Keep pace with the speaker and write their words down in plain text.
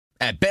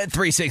At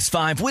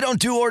Bet365, we don't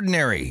do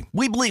ordinary.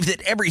 We believe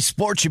that every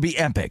sport should be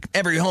epic.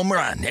 Every home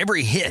run,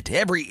 every hit,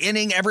 every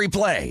inning, every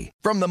play.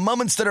 From the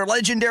moments that are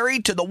legendary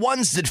to the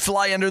ones that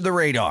fly under the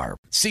radar.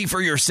 See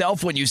for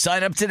yourself when you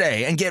sign up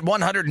today and get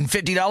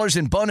 $150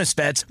 in bonus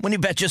bets when you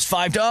bet just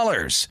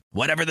 $5.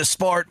 Whatever the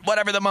sport,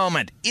 whatever the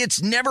moment,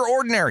 it's never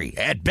ordinary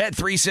at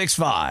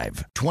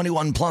Bet365.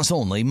 21 plus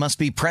only. Must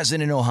be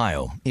present in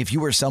Ohio. If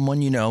you or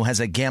someone you know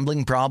has a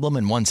gambling problem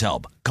and wants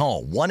help,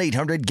 call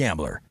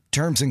 1-800-GAMBLER.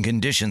 Terms and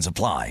conditions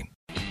apply.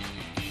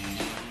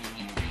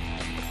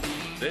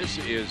 This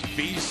is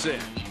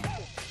VSiN,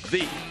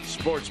 the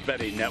Sports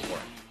Betting Network.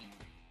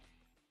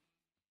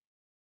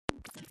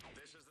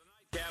 This is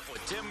the Nightcap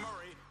with Tim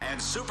Murray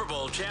and Super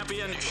Bowl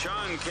champion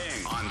Sean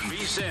King on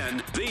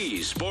VSiN,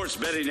 the Sports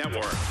Betting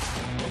Network.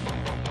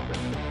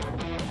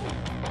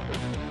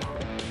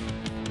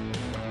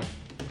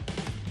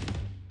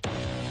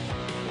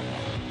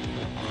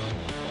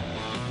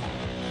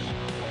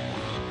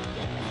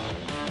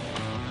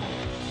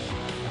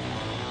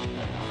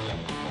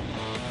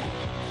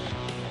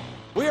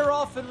 We are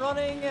off and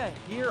running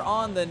here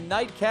on the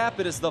Nightcap.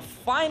 It is the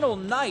final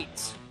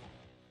night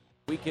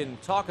we can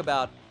talk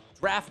about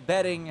draft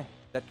betting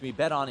that can be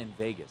bet on in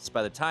Vegas.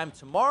 By the time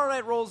tomorrow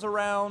night rolls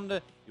around,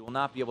 you will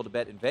not be able to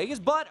bet in Vegas,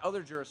 but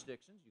other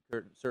jurisdictions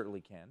you certainly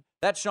can.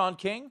 That's Sean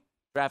King,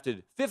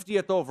 drafted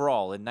 50th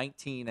overall in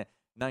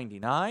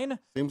 1999.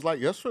 Seems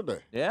like yesterday.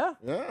 Yeah?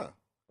 Yeah.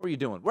 What are you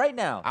doing right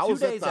now? I 2 was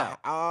days at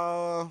the,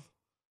 out.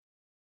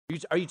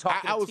 Are you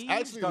talking I to was teams?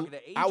 actually, Talking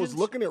to agents? I was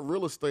looking at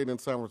real estate in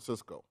San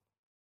Francisco.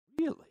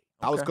 Really?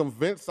 I was Okay.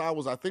 convinced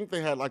I think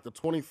they had like the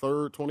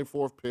 23rd,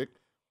 24th pick.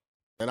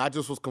 And I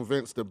just was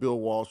convinced that Bill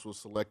Walsh was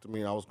selecting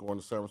me. I was going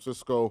to San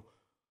Francisco.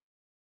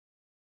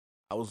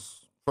 I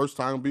was first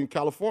time being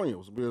California. It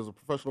was as a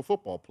professional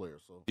football player.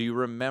 So Do you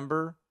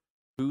remember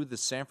who the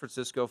San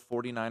Francisco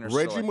 49ers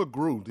Reggie selected?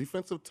 McGrew,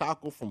 defensive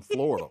tackle from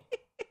Florida.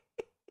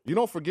 You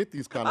don't forget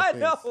these kind of I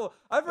things. know.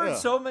 I've heard Yeah.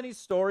 so many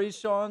stories,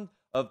 Sean,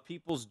 of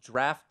people's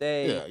draft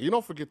day Yeah, you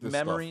don't forget this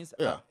memories.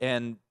 stuff. Yeah.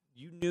 And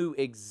you knew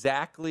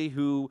exactly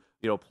who,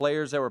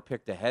 players that were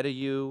picked ahead of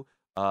you.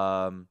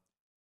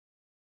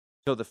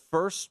 So the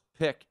first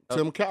pick,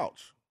 Tim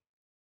Couch.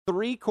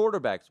 3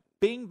 quarterbacks,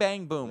 bing,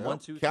 bang, boom, Yep. 1,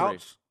 2, 3.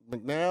 Couch,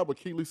 McNabb,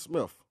 Akili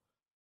Smith.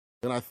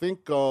 And I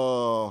think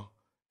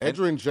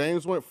Adrian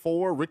James went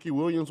 4, Ricky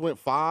Williams went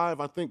 5.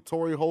 I think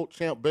Torrey Holt,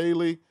 Champ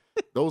Bailey,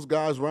 those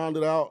guys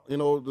rounded out,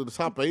 the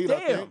top 8, I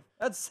Damn, think.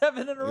 that's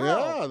 7 in a row.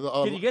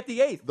 Yeah. Can you get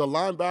the 8th? The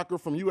linebacker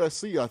from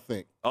USC, I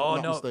think. if Oh,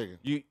 I'm no. not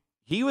mistaken.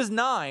 He was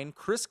 9,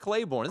 Chris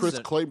Claiborne.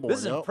 Claiborne, This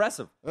is yep.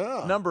 impressive.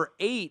 Yeah. Number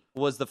 8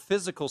 was the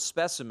physical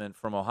specimen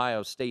from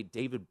Ohio State,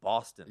 David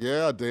Boston.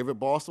 Yeah, David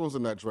Boston was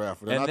in that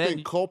draft. And I then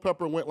think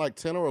Culpepper went like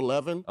 10 or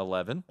 11.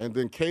 11, And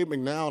then Cade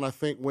McNown, I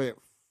think, went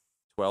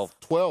 12.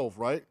 12,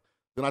 right?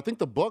 Then I think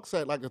the Bucks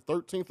had like the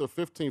 13th or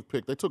 15th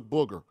pick. They took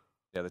Booger.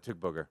 Yeah, they took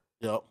Booger.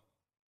 Yep.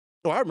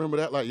 Oh, I remember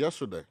that like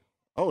yesterday.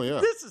 Oh, yeah.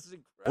 This is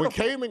incredible. When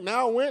Cade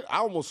McNown went, I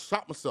almost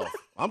shot myself.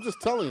 I'm just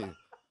telling you.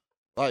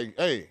 Like,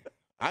 hey,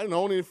 I didn't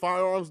own any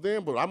firearms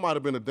then, but I might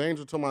have been a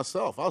danger to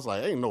myself. I was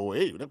like, ain't no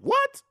way.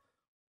 What?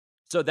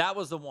 So that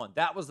was the one.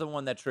 That was the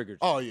one that triggered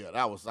you. Oh, yeah.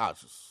 I was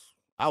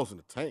in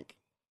the tank.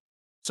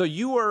 So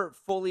you were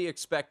fully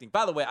expecting.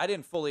 By the way, I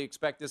didn't fully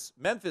expect this.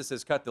 Memphis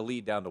has cut the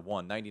lead down to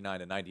 1,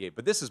 99 and 98,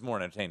 but this is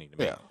more entertaining to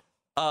me.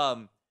 Yeah.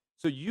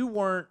 So you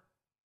weren't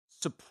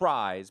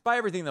surprised by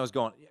everything that was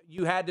going.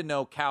 You had to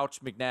know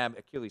Couch, McNabb,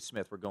 Akili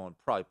Smith were going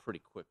probably pretty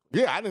quickly.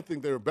 Yeah, I didn't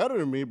think they were better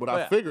than me, but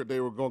I figured they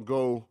were going to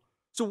go.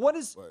 So what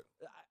is But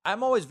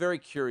I'm always very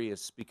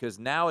curious because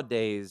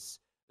nowadays,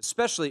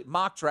 especially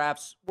mock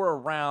drafts were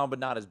around but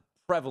not as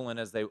prevalent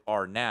as they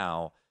are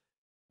now.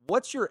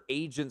 What's your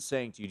agent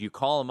saying to you? Do you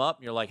call him up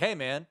and you're like, "Hey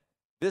man,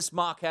 this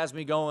mock has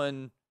me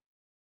going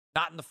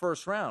not in the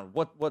first round.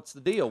 What's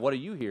the deal? What are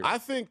you hearing?" I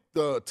think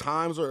the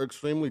times are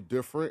extremely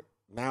different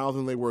now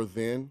than they were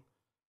then.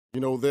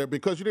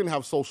 Because you didn't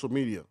have social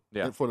media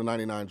for the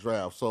 99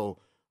 draft. So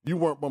you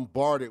weren't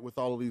bombarded with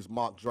all of these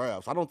mock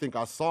drafts. I don't think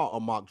I saw a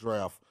mock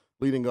draft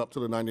leading up to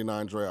the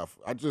 99 draft.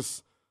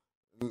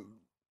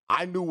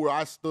 I knew where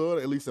I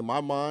stood, at least in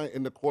my mind,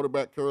 in the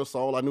quarterback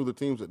carousel. I knew the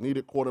teams that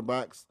needed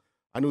quarterbacks.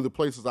 I knew the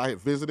places I had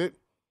visited.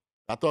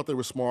 I thought they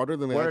were smarter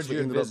than they actually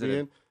ended up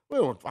being.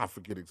 Well, I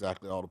forget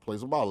exactly all the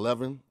places. About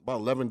 11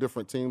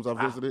 different teams I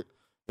visited.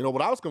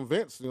 But I was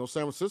convinced, San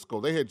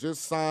Francisco, they had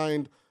just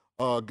signed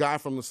a guy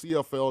from the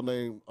CFL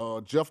named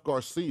Jeff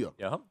Garcia.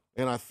 Yeah.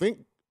 And I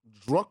think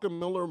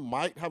Druckenmiller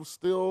might have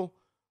still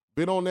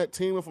been on that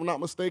team, if I'm not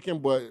mistaken,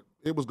 but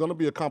it was going to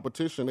be a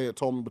competition, they had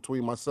told me,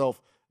 between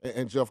myself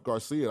and Jeff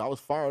Garcia. I was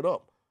fired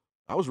up.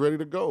 I was ready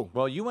to go.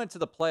 Well, you went to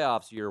the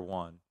playoffs year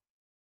 1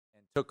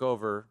 and took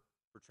over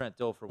for Trent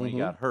Dilfer when he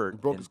got hurt. He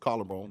broke his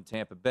collarbone. In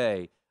Tampa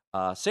Bay.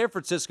 San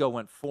Francisco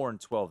went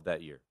 4-12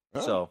 that year.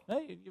 Yeah. So,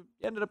 hey, you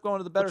ended up going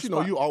to the better But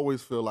spot. you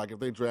always feel like if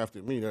they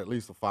drafted me, they're at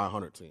least a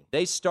 500 team.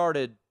 They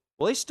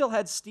still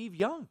had Steve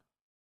Young.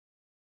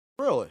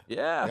 Really?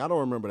 Yeah. I don't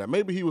remember that.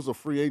 Maybe he was a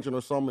free agent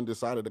or something and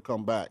decided to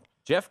come back.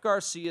 Jeff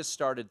Garcia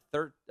started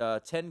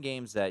 10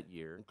 games that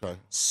year. Okay.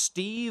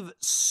 Steve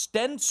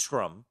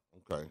Stenstrom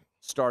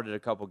started a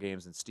couple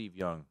games, and Steve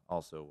Young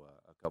also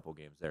a couple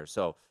games there.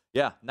 So,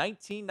 yeah,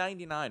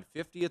 1999,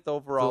 50th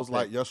overall. Feels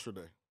like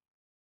yesterday.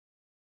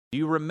 Do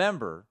you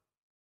remember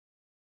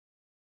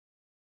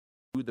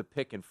who the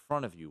pick in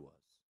front of you was?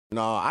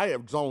 No, I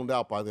have zoned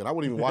out by then. I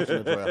wasn't even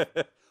watching the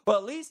draft. Well,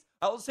 at least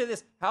I will say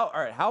this.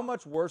 How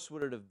much worse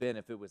would it have been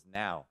if it was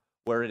now,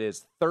 where it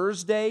is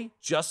Thursday,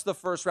 just the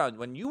first round?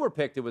 When you were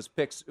picked, it was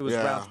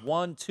rounds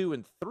 1, 2,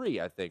 and 3,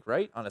 I think,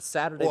 right? On a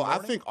Saturday morning? I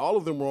think all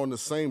of them were on the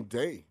same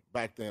day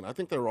back then. I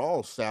think they were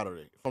all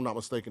Saturday, if I'm not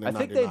mistaken, in 99. I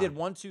think they did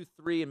 1, 2,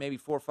 3, and maybe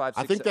 4, 5,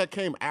 6, I think that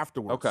came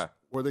afterwards. Okay.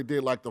 Where they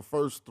did like the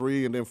first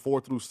 3 and then 4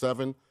 through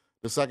 7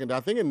 the second day. I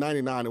think in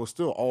 99 it was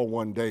still all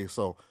one day,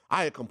 so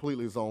I had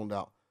completely zoned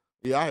out.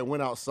 Yeah, I had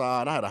went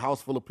outside. I had a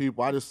house full of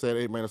people. I just said,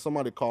 hey, man, if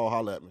somebody call,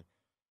 holler at me.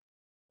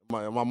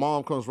 My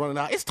mom comes running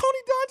out. It's Tony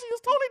Dungy.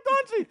 It's Tony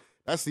Dungy.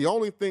 That's the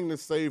only thing that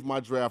saved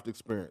my draft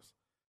experience,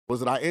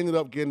 was that I ended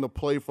up getting to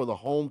play for the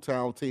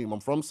hometown team.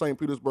 I'm from St.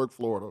 Petersburg,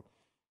 Florida,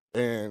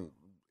 and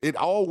it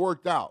all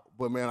worked out.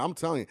 But, man, I'm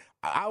telling you,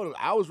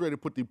 I was ready to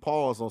put the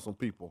paws on some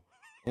people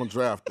on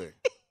draft day.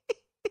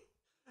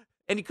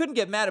 And you couldn't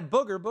get mad at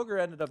Booger. Booger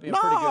ended up being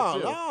pretty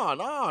good, too.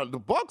 No. The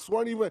Bucs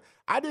weren't even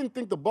 – I didn't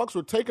think the Bucs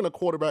were taking a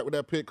quarterback with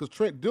that pick because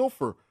Trent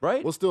Dilfer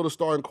was still the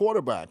starting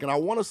quarterback. And I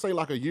want to say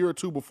like a year or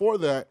two before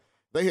that,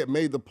 they had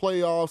made the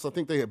playoffs. I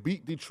think they had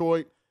beat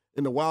Detroit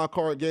in the wild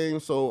card game.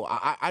 So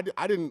I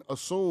didn't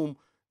assume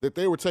that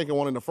they were taking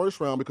one in the first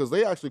round because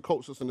they actually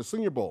coached us in the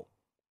Senior Bowl.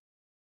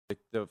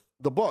 The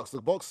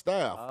Bucs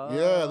staff. Oh.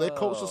 Yeah, they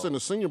coached us in the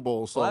Senior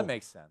Bowl. So that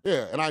makes sense.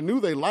 Yeah, and I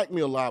knew they liked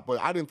me a lot, but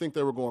I didn't think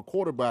they were going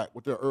quarterback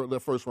with their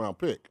first-round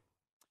pick.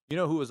 You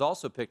know who was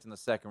also picked in the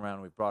second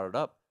round? We brought it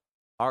up.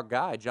 Our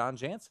guy, John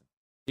Jansen.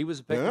 He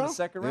was picked in the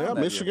second round.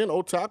 Yeah, Michigan,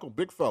 old tackle,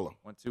 big fella.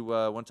 Went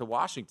to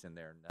Washington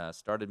there and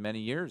started many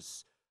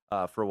years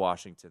for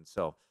Washington.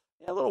 So,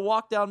 yeah, a little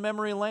walk down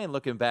memory lane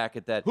looking back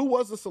at that. Who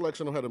was the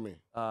selection ahead of me?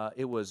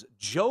 It was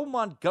Joe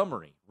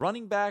Montgomery,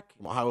 running back.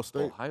 From Ohio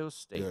State? Ohio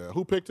State. Yeah,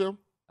 who picked him?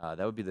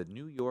 That would be the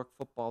New York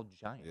Football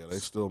Giants. Yeah, they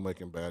still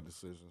making bad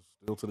decisions,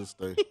 still to this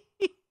day.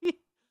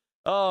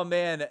 Oh,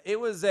 man, it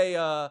was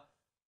a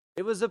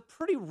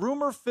pretty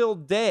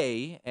rumor-filled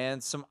day,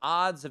 and some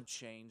odds have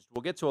changed.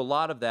 We'll get to a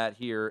lot of that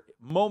here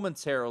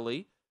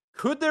momentarily.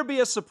 Could there be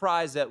a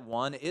surprise at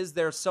 1? Is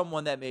there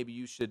someone that maybe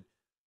you should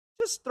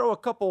just throw a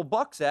couple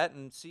bucks at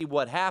and see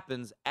what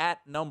happens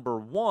at number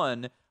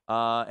 1?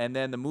 And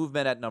then the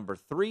movement at number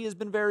 3 has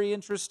been very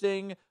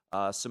interesting.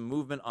 Some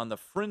movement on the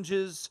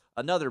fringes.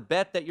 Another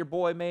bet that your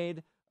boy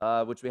made,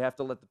 which we have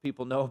to let the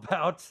people know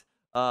about.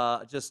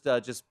 Just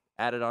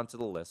add it onto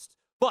the list.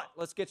 But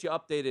let's get you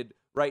updated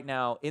right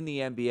now in the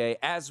NBA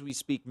as we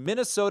speak.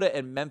 Minnesota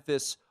and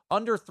Memphis,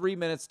 under 3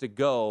 minutes to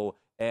go.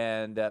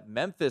 And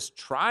Memphis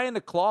trying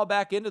to claw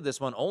back into this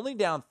one. Only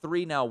down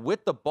 3 now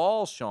with the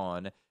ball,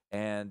 Sean.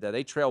 And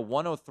they trail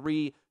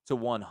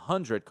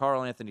 103-100.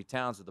 Karl Anthony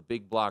Towns with a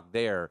big block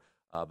there.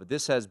 But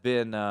this has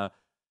been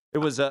it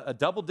was a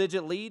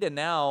double-digit lead, and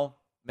now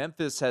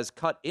Memphis has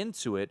cut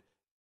into it.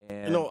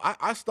 And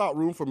I stopped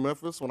rooting for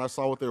Memphis when I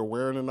saw what they were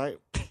wearing tonight.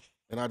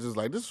 And I just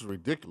this is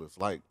ridiculous.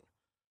 Like,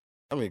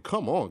 I mean,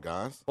 come on,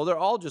 guys. Well, they're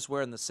all just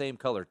wearing the same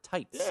color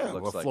tights. Yeah, it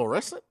looks like.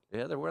 Fluorescent?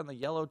 Yeah, they're wearing the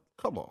yellow.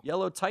 Come on.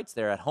 Yellow tights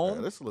there at home.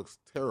 Yeah, this looks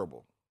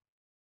terrible.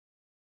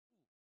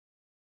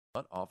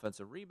 But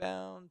offensive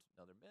rebound,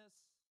 another miss,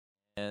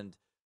 and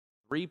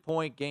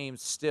 3-point game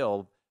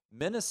still.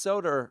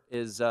 Minnesota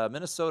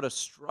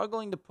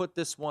struggling to put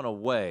this one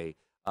away.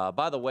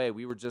 By the way,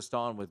 we were just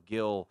on with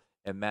Gil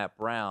and Matt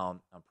Brown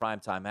on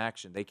Primetime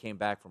Action. They came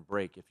back from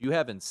break. If you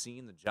haven't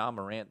seen the Ja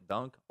Morant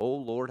dunk, oh,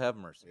 Lord have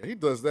mercy. Yeah, he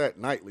does that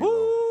nightly.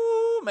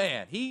 Ooh,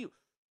 man.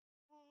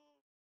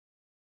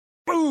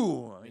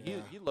 Boom. Yeah.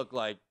 He looked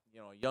like,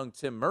 young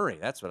Tim Murray.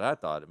 That's what I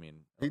thought. I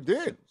mean, he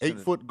did.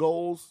 8-foot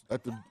goals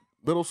at the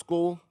middle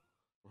school,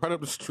 right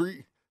up the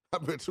street. I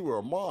bet you were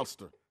a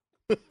monster.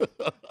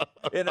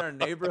 In our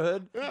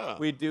neighborhood,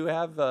 we do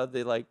have the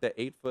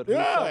 8-foot.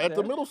 Yeah, at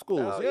the middle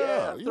schools. Oh,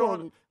 yeah. You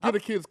don't get the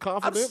kids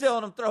confidence. I'm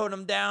stealing them, throwing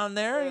them down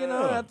there. Yeah.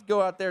 I have to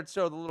go out there and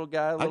show the little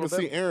guy a little bit. I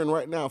can see Aaron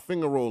right now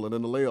finger rolling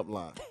in the layup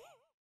line.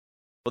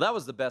 Well, that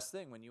was the best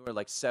thing when you were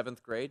like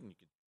 7th grade and you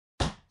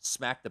could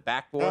smack the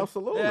backboard.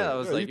 Absolutely. Yeah, it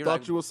was you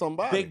thought you were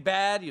somebody. Big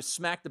bad. You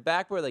smack the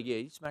backboard. Like, yeah,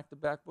 you smack the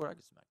backboard. I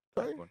can smack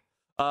the backboard.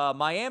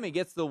 Miami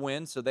gets the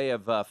win, so they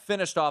have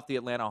finished off the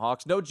Atlanta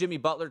Hawks. No Jimmy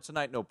Butler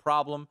tonight, no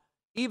problem.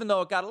 Even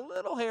though it got a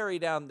little hairy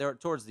down there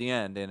towards the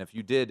end. And if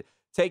you did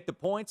take the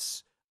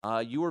points,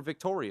 you were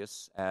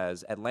victorious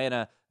as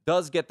Atlanta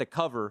does get the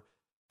cover,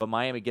 but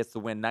Miami gets the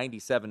win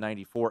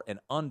 97-94 and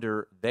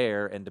under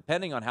there. And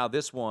depending on how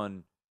this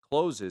one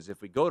closes,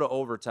 if we go to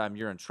overtime,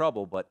 you're in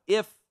trouble. But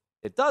if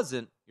it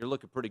doesn't, you're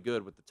looking pretty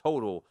good with the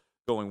total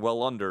going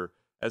well under,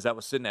 as that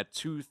was sitting at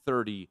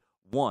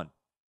 231.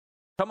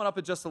 Coming up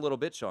in just a little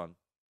bit, Sean,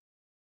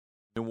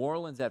 New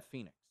Orleans at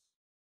Phoenix.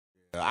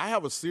 I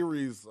have a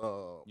series.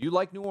 You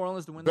like New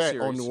Orleans to win the series?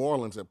 Bet on New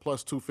Orleans at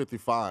plus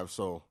 255.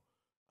 So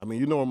I mean,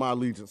 you know where my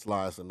allegiance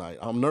lies tonight.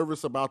 I'm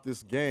nervous about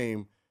this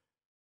game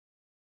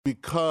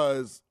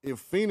because if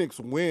Phoenix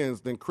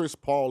wins, then Chris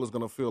Paul is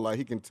going to feel like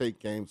he can take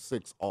Game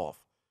 6 off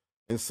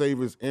and save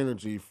his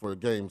energy for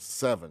Game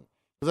 7.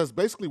 Because that's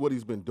basically what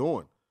he's been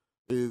doing,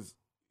 is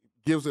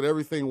gives it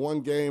everything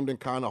one game, then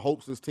kind of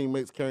hopes his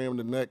teammates carry him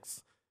the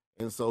next.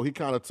 And so he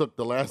kind of took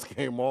the last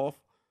game off.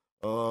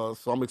 So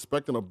I'm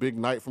expecting a big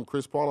night from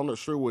Chris Paul. I'm not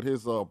sure what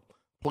his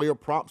player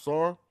props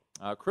are.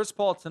 Chris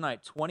Paul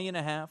tonight,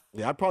 20.5.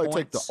 Yeah, I'd probably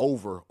take the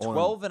over.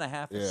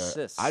 12.5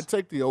 assists. I'd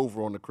take the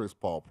over on the Chris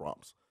Paul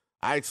props.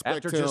 I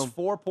expect after just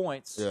 4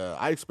 points. Yeah,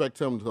 I expect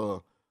him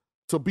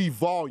to be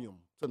volume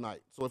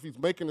tonight. So if he's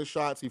making the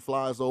shots, he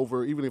flies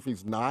over. Even if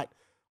he's not,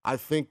 I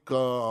think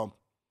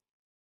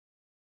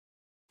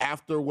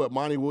after what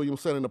Monty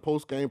Williams said in the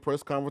post-game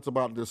press conference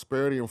about the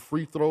disparity in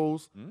free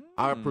throws,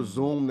 I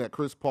presume that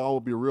Chris Paul will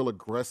be real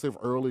aggressive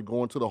early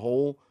going to the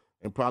hole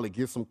and probably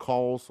get some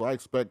calls. So I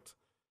expect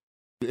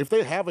if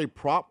they have a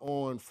prop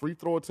on free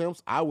throw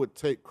attempts, I would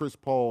take Chris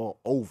Paul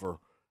over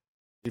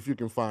if you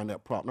can find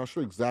that prop. Not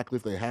sure exactly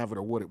if they have it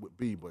or what it would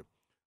be, but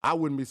I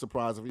wouldn't be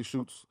surprised if he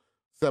shoots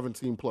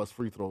 17-plus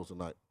free throws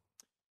tonight.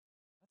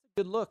 That's a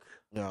good look.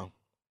 Yeah.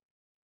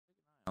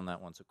 On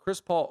that one. So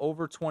Chris Paul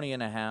over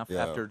 20.5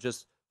 after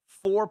just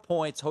 4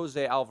 points.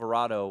 Jose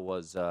Alvarado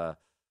was the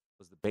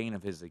bane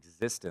of his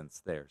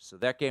existence there. So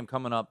that game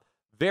coming up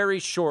very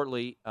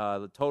shortly.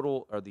 The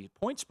total or the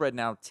point spread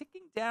now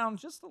ticking down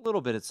just a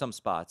little bit at some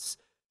spots.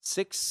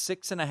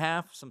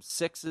 6.5, some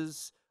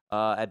 6s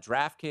at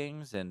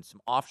DraftKings and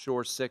some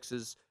offshore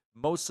 6s.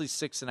 Mostly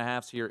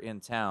 6.5s here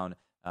in town.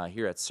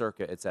 Here at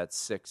Circa, it's at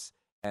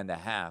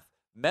 6.5.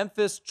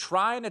 Memphis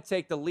trying to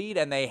take the lead,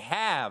 and they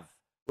have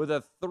with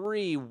a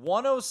 3,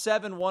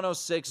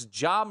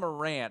 107-106. Ja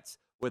Morant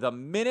with a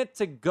minute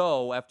to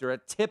go after a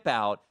tip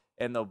out,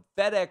 and the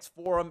FedEx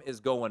Forum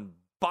is going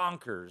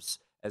bonkers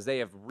as they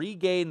have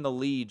regained the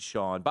lead,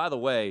 Sean. By the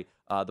way,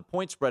 the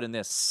point spread in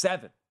this,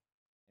 7 in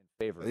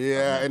favor.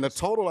 Yeah, and the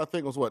total, I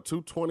think, was what,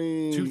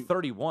 220?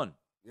 231.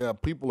 Yeah,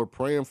 people are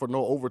praying for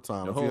no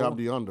overtime if you have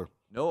the under.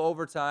 No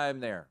overtime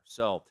there.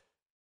 So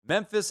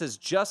Memphis has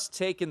just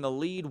taken the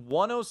lead,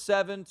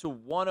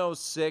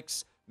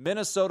 107-106.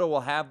 Minnesota will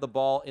have the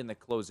ball in the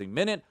closing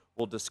minute.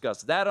 We'll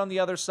discuss that on the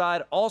other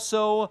side.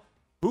 Also,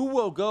 who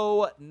will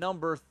go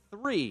number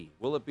 3?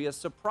 Will it be a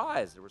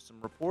surprise? There was some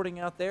reporting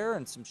out there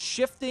and some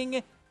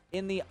shifting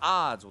in the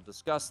odds. We'll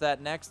discuss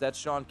that next. That's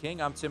Sean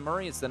King. I'm Tim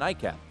Murray. It's the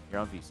Nightcap here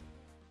on VSiN.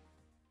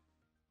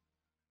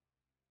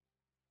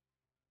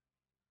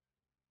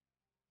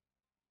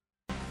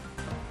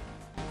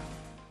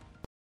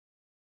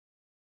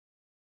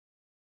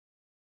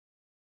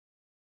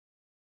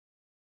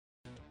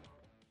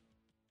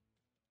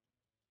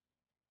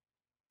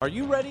 Are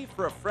you ready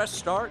for a fresh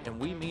start? And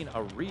we mean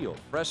a real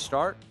fresh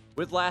start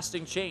with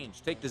lasting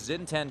change. Take the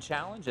Zyn 10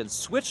 challenge and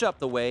switch up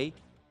the way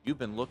you've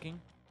been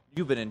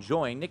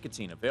enjoying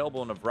nicotine.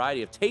 Available in a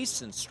variety of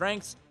tastes and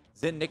strengths,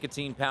 Zyn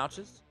nicotine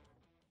pouches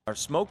are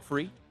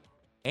smoke-free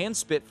and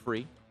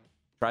spit-free.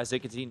 Try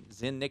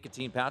Zyn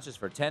nicotine pouches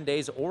for 10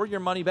 days or your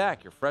money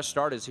back. Your fresh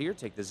start is here.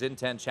 Take the Zyn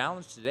 10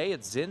 challenge today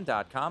at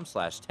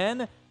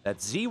zyn.com/10.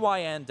 That's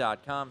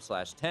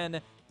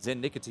zyn.com/10. Zyn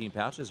nicotine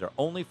pouches are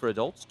only for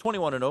adults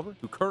 21 and over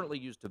who currently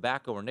use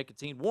tobacco or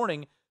nicotine.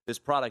 Warning, this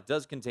product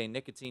does contain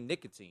nicotine.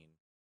 Nicotine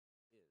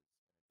is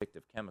an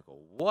addictive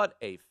chemical. What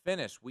a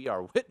finish we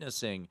are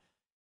witnessing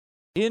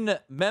in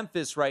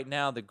Memphis right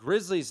now. The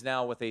Grizzlies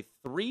now with a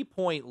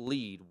 3-point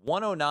lead,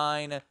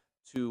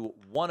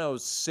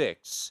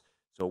 109-106.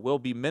 So it will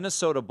be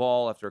Minnesota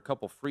ball after a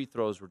couple free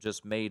throws were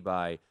just made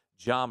by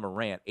Ja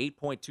Morant.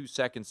 8.2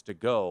 seconds to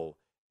go.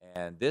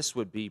 And this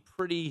would be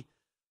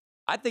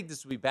I think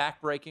this would be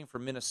backbreaking for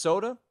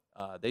Minnesota.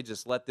 They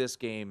just let this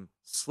game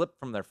slip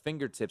from their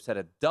fingertips, had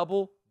a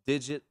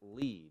double-digit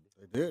lead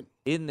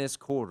in this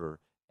quarter,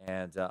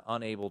 and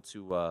unable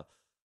to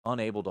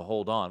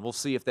hold on. We'll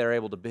see if they're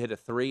able to hit a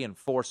 3 and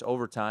force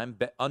overtime.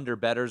 Under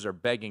bettors are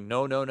begging,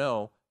 no,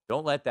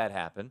 don't let that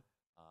happen.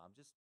 I'm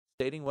just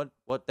stating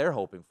what they're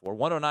hoping for.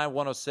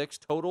 109-106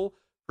 total,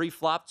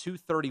 pre-flop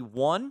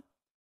 231,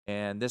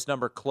 and this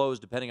number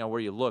closed, depending on where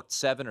you looked,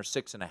 7 or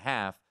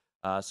 6.5.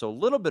 So a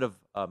little bit of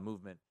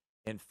movement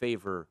in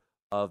favor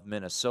of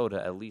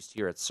Minnesota, at least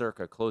here at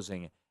Circa,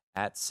 closing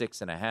at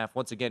 6.5.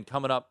 Once again,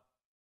 coming up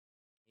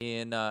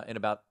in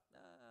about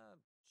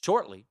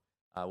shortly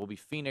will be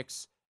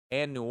Phoenix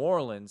and New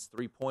Orleans.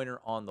 3-pointer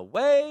on the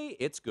way.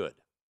 It's good.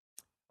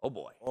 Oh,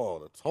 boy. Oh,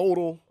 the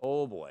total.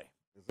 Oh, boy.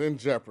 Is in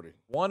jeopardy.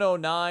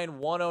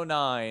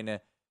 109-109.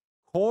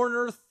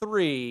 Corner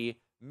 3.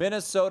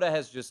 Minnesota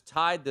has just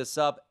tied this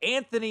up.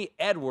 Anthony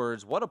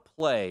Edwards, what a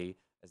play.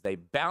 As they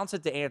bounce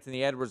it to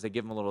Anthony Edwards, they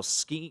give him a little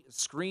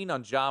screen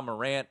on Ja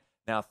Morant.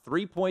 Now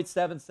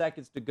 3.7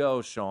 seconds to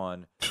go,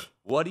 Sean.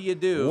 What do you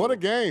do? What a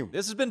game.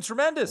 This has been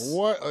tremendous.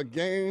 What a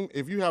game.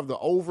 If you have the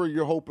over,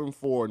 you're hoping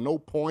for no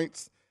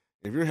points.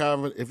 If you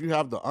have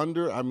the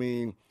under, I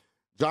mean,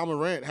 Ja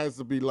Morant has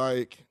to be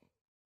like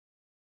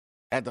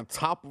at the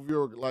top of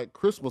your like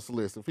Christmas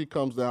list if he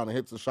comes down and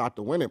hits a shot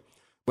to win it.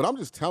 But I'm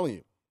just telling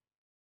you,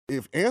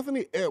 if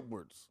Anthony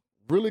Edwards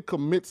really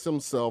commits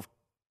himself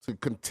to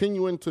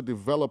continuing to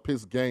develop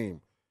his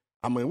game,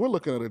 I mean, we're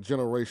looking at a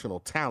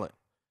generational talent.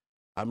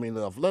 I mean,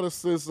 the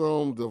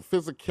athleticism, the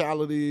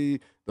physicality,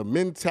 the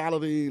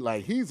mentality,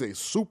 like he's a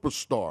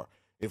superstar.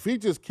 If he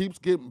just keeps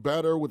getting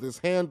better with his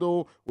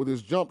handle, with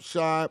his jump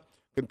shot,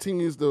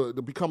 continues to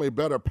become a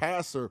better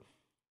passer,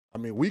 I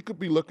mean, we could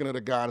be looking at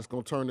a guy that's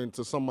going to turn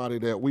into somebody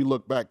that we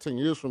look back 10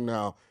 years from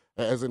now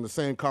as in the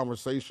same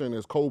conversation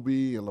as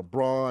Kobe and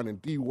LeBron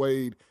and D.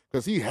 Wade,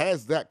 because he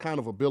has that kind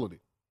of ability.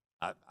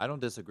 I don't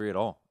disagree at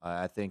all.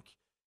 I think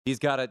he's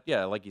got to,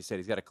 yeah, like you said,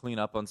 he's got to clean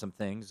up on some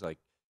things. Like,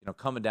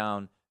 coming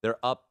down, they're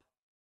up,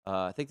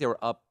 I think they were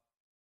up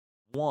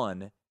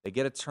 1. They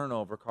get a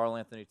turnover. Karl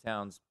Anthony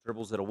Towns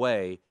dribbles it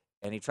away,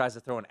 and he tries to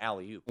throw an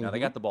alley-oop. Now, they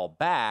got the ball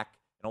back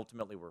and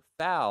ultimately were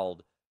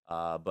fouled.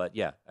 But,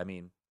 yeah, I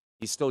mean,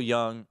 he's still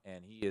young,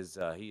 and he is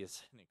an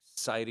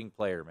exciting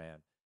player, man.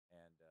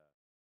 And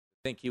I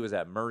think he was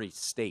at Murray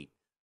State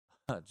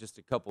just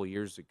a couple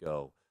years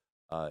ago.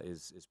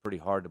 Is pretty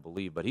hard to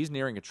believe. But he's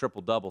nearing a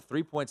triple-double.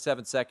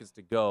 3.7 seconds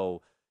to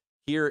go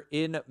here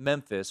in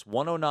Memphis,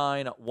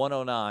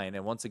 109-109.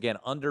 And once again,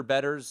 under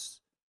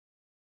bettors,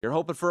 you're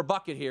hoping for a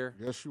bucket here.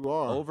 Yes, you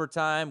are.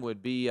 Overtime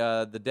would be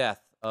the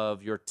death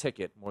of your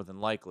ticket, more than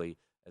likely,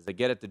 as they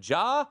get it to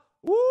Ja.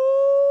 Woo!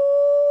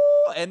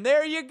 And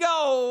there you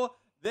go.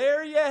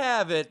 There you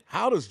have it.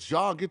 How does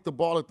Ja get the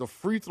ball at the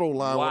free throw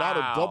line without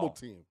a double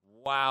team?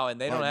 Wow,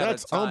 and they don't have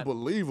that's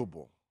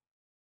unbelievable.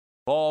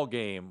 Ball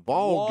game.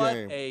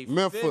 A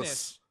Memphis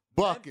finish.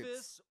 buckets.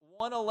 Memphis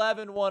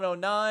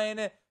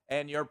 111-109,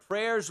 and your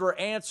prayers were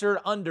answered,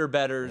 under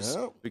bettors,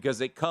 because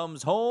it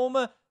comes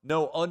home.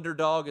 No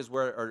underdog is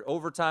where, or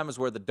overtime is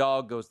where the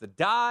dog goes to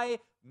die.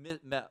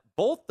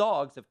 Both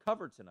dogs have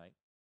covered tonight,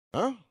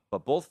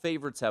 but both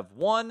favorites have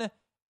won,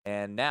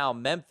 and now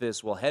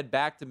Memphis will head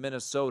back to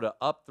Minnesota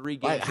up 3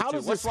 games. How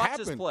does this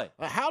happen? This play.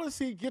 How does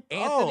he get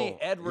Anthony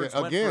Edwards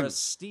went for a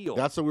steal.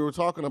 That's what we were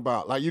talking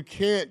about. Like, you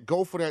can't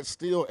go for that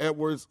steal,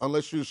 Edwards,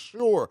 unless you're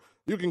sure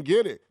you can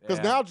get it. Because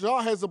now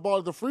Ja has the ball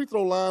at the free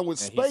throw line with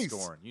space. He's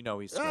scoring.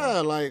 He's scoring.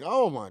 Yeah, like,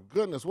 oh my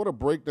goodness, what a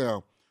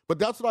breakdown. But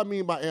that's what I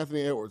mean by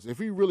Anthony Edwards. If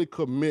he really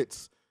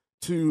commits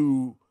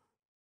to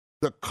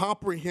the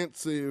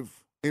comprehensive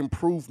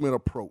improvement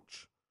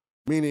approach,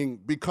 meaning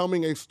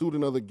becoming a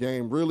student of the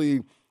game,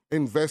 really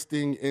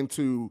investing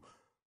into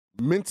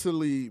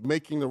mentally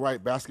making the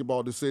right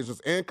basketball decisions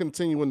and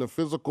continuing the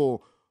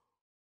physical,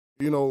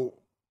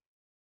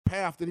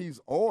 path that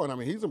he's on. I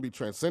mean, he's going to be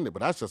transcendent,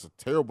 but that's just a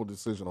terrible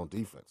decision on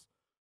defense.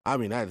 I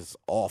mean, that is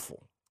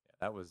awful.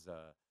 Yeah,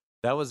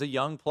 that was a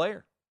young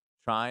player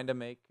trying to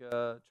make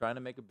a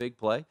big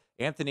play.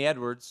 Anthony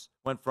Edwards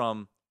went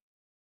from,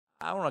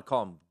 I don't want to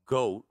call him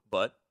GOAT,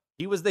 but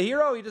he was the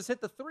hero. He just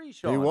hit the 3,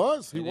 Sean. He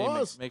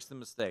was. Makes the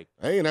mistake.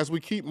 Hey, and as we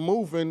keep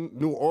moving,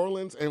 New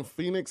Orleans and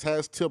Phoenix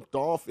has tipped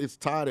off. It's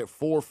tied at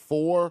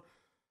 4-4.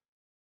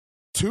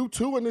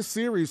 2-2 in this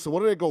series. So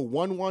what do they go,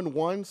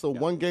 1-1-1? So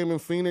one game in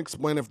Phoenix.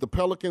 If the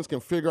Pelicans can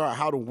figure out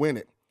how to win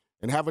it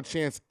and have a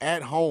chance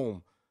at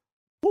home,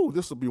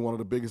 this will be one of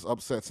the biggest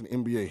upsets in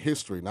NBA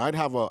history. Now, I'd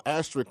have an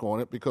asterisk on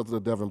it because of the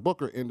Devin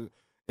Booker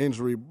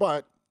injury,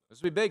 but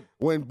this will be big.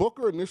 When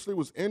Booker initially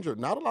was injured,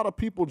 not a lot of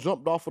people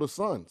jumped off of the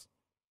Suns.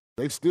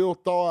 They still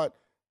thought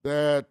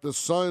that the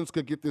Suns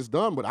could get this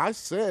done, but I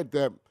said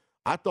that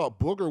I thought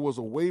Booker was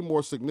a way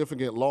more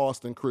significant loss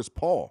than Chris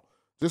Paul,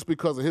 just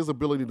because of his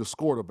ability to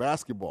score the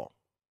basketball.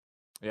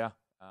 Yeah,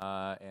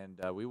 and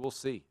we will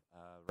see.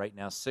 Right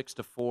now,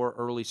 6-4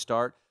 early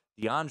start.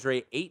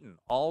 DeAndre Ayton,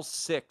 all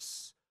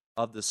 6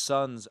 of the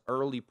Suns'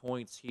 early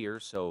points here.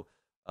 So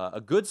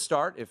a good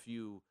start if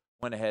you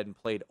went ahead and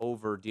played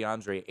over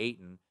DeAndre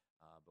Ayton.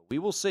 But we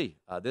will see.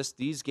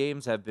 These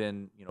games have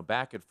been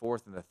back and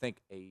forth, and I think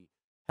a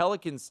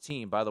Pelicans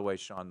team, by the way,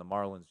 Sean, the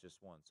Marlins just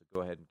won. So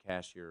go ahead and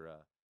cash your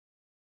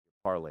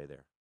parlay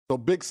there. So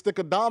Big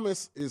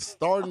Stick-a-Damas is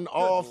starting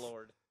off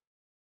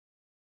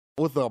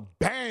with a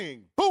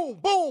bang. Boom,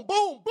 boom,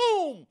 boom,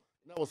 boom.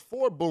 That was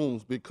 4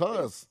 booms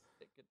because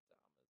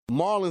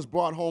Marlins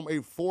brought home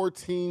a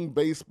 14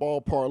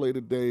 baseball parlay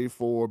today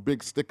for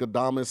Big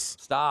Stick-a-Damas.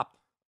 Stop.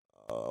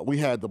 We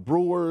had the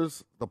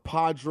Brewers, the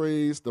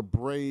Padres, the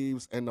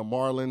Braves, and the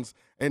Marlins.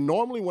 And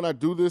normally when I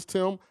do this,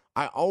 Tim,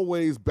 I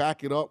always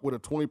back it up with a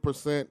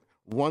 20%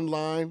 run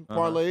line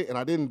parlay, and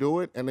I didn't do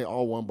it, and they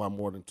all won by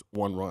more than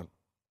 1 run.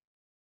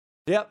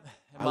 Yep.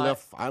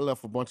 I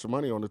left a bunch of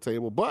money on the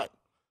table, but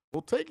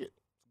we'll take it.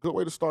 Good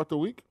way to start the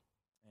week.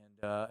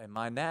 And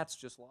my Nats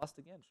just lost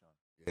again, Sean.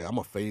 Yeah, I'm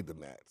going to fade the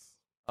Nats.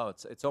 Oh,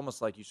 it's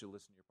almost like you should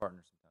listen to your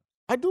partner sometimes.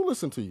 I do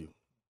listen to you.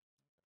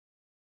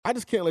 I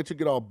just can't let you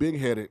get all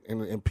big-headed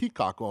and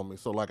peacock on me.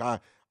 So, I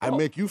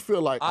make you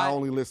feel like I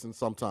only listen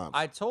sometimes.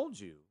 I told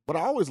you. But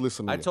I always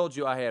listen to you. I told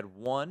you I had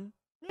one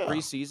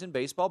preseason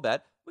baseball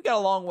bet. We got a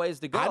long ways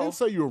to go. I didn't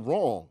say you're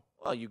wrong.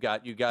 Well, you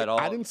got all.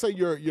 I didn't say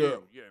you're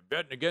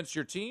betting against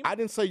your team. I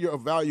didn't say your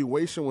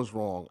evaluation was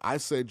wrong. I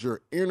said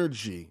your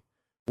energy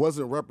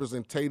wasn't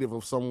representative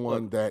of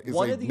someone that is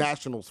a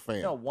Nationals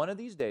fan. No, one of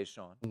these days,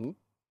 Sean,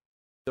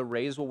 the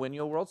Rays will win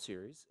you a World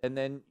Series, and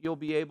then you'll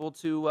be able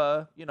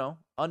to,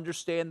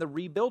 understand the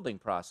rebuilding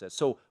process.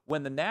 So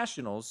when the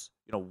Nationals,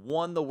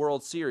 won the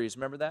World Series,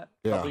 remember that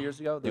a couple of years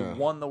ago? They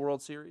won the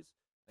World Series.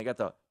 They got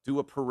to do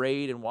a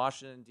parade in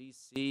Washington,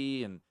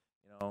 D.C., and,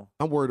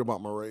 I'm worried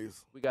about my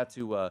Rays.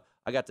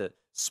 I got to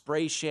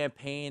spray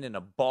champagne in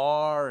a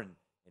bar in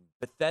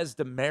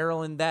Bethesda,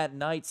 Maryland that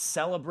night,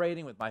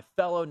 celebrating with my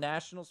fellow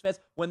Nationals fans.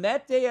 When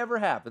that day ever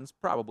happens,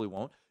 probably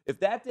won't. If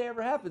that day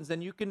ever happens,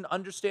 then you can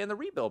understand the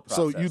rebuild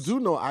process. So you do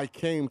know I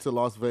came to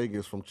Las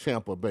Vegas from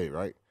Tampa Bay,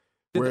 right?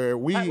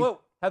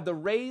 Have the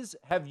Rays?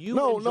 Have you?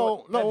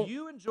 No. Have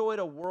you enjoyed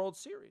a World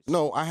Series?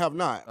 No, I have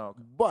not. Oh,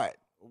 okay. But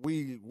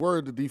we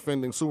were the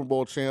defending Super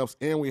Bowl champs,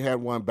 and we had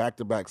won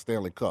back-to-back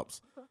Stanley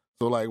Cups. Okay.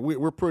 So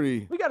we're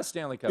pretty. We got a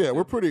Stanley Cup. Yeah,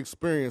 we're pretty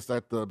experienced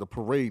at the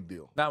parade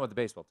deal. Not with the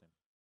baseball team.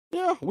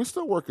 Yeah, we're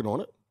still working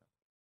on it.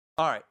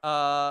 All right.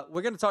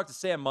 We're going to talk to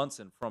Sam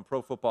Munson from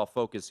Pro Football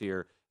Focus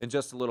here in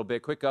just a little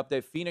bit. Quick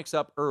update. Phoenix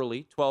up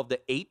early, 12-8.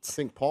 I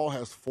think Paul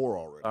has 4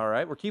 already. All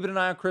right. We're keeping an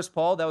eye on Chris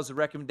Paul. That was a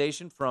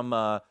recommendation from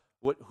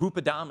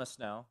Hoopadamus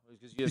now.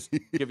 Because you just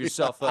give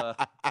yourself a...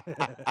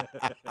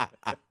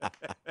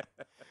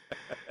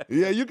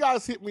 Yeah, you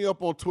guys hit me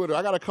up on Twitter.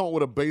 I got to come up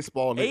with a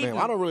baseball nickname.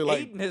 I don't really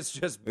like... Aiden is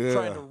just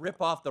trying to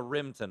rip off the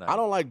rim tonight. I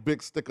don't like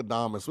Big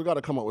Stickadamus. We got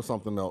to come up with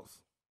something else.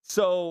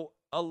 So...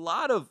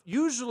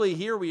 usually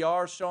here we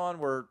are, Sean,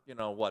 we're,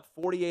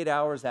 48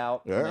 hours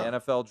out in the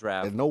NFL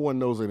draft. And no one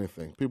knows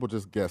anything. People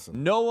just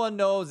guessing. No one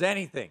knows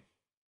anything.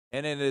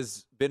 And it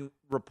has been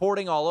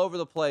reporting all over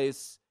the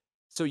place.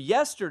 So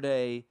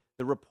yesterday,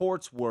 the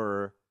reports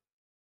were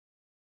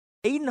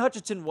Aiden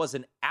Hutchinson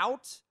wasn't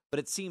out, but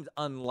it seemed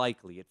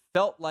unlikely. It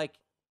felt like,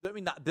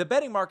 the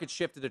betting market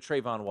shifted to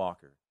Trayvon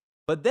Walker.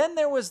 But then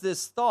there was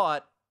this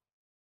thought,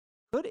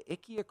 could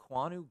Ike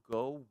Ekwonu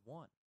go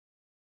 1?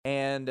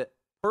 And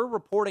per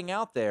reporting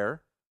out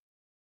there,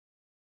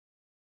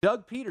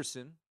 Doug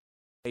Peterson,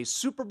 a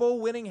Super Bowl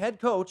winning head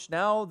coach,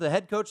 now the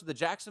head coach of the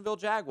Jacksonville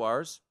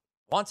Jaguars,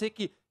 wants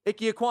Ike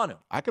Ekwonu.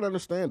 I can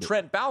understand it.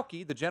 Trent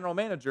Baalke, the general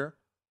manager,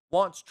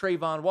 wants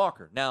Trayvon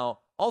Walker. Now,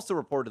 also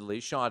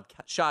reportedly, Shad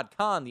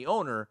Khan, the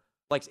owner,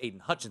 likes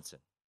Aiden Hutchinson.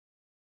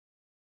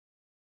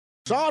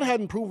 Shad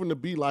hadn't proven to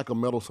be like a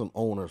meddlesome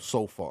owner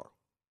so far.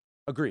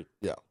 Agreed.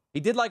 Yeah. He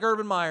did like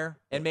Urban Meyer,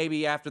 and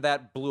maybe after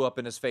that blew up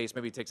in his face,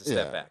 maybe he takes a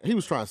step back. He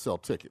was trying to sell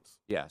tickets.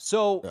 Yeah.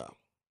 So,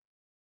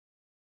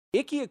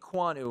 Ike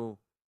Ekwonu,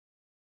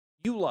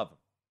 you love him,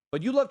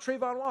 but you love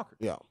Trayvon Walker.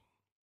 Yeah.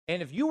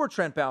 And if you were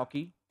Trent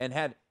Baalke and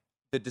had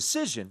the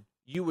decision,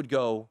 you would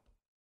go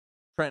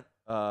Trayvon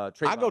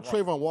Walker. I go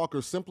Trayvon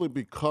Walker simply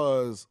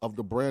because of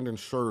the Brandon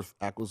Scherff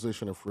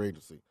acquisition and free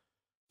agency.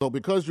 So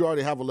because you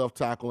already have a left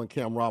tackle in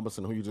Cam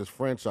Robinson, who you just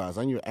franchised,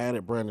 and you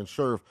added Brandon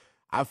Scherff,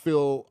 I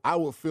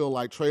would feel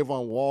like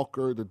Trayvon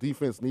Walker, the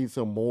defense needs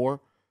him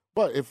more.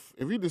 But if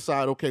you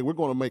decide, okay, we're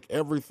going to make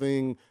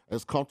everything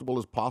as comfortable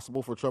as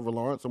possible for Trevor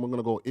Lawrence, and we're going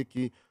to go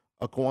Ike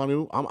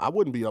Ekwonu, I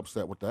wouldn't be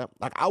upset with that.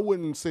 Like, I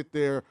wouldn't sit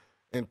there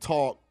and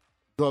talk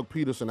Doug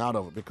Peterson out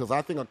of it, because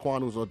I think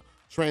Ekwonu's a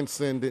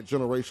transcendent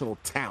generational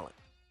talent.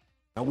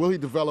 Now, will he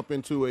develop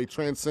into a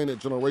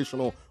transcendent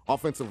generational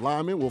offensive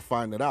lineman? We'll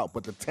find it out,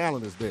 but the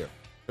talent is there.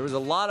 There was a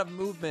lot of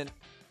movement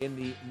in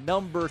the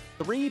number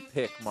 3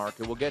 pick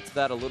market. We'll get to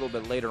that a little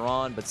bit later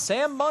on. But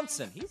Sam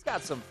Munson, he's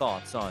got some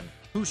thoughts on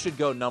who should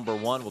go number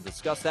 1. We'll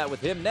discuss that with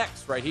him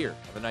next, right here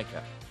on the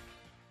Nightcap.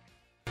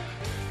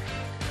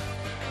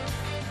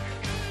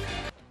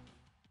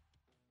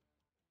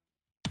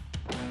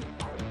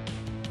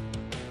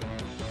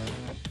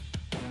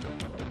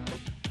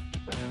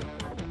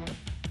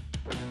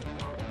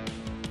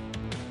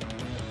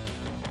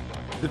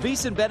 The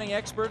VSiN betting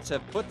experts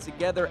have put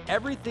together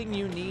everything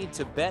you need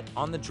to bet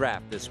on the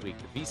draft this week.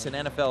 The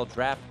VSiN NFL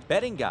Draft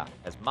Betting Guide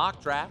has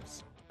mock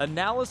drafts,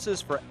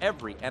 analysis for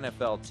every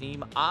NFL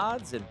team,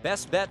 odds, and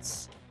best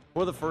bets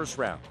for the first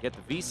round. Get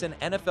the VSiN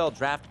NFL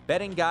Draft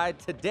Betting Guide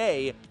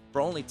today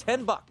for only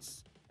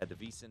 $10 at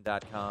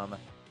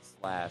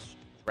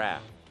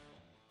thevsin.com/draft.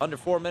 Under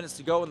 4 minutes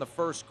to go in the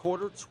first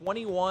quarter,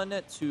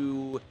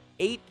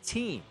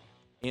 21-18.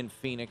 In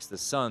Phoenix, the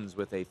Suns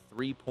with a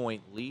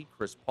 3-point lead.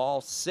 Chris Paul,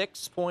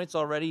 6 points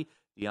already.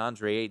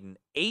 DeAndre Ayton,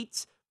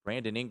 8.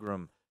 Brandon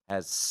Ingram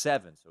has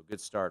 7. So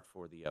good start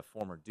for the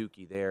former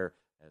Dookie there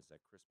as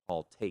Chris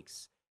Paul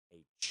takes a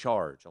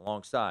charge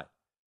alongside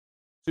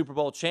Super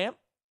Bowl champ,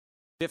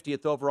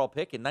 50th overall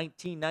pick in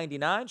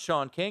 1999,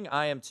 Sean King.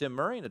 I am Tim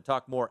Murray. And to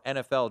talk more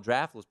NFL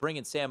draft, let's bring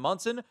in Sam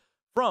Munson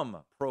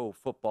from Pro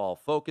Football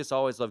Focus.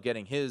 Always love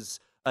getting his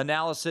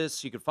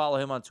analysis. You can follow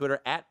him on Twitter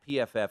at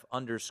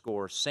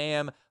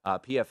PFF_Sam.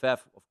 PFF,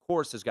 of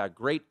course, has got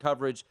great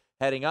coverage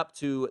heading up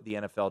to the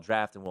NFL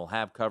draft, and we'll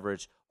have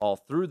coverage all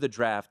through the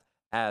draft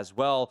as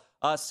well.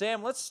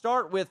 Sam, let's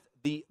start with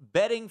the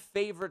betting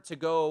favorite to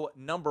go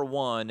number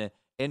 1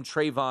 in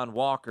Trayvon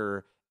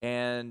Walker.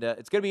 And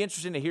it's going to be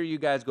interesting to hear you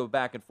guys go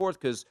back and forth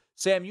because,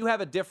 Sam, you have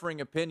a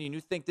differing opinion.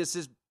 You think this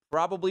is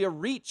probably a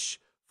reach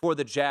for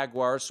the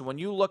Jaguars. So when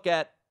you look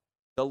at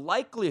the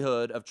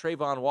likelihood of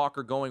Travon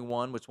Walker going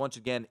 1, which once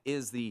again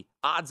is the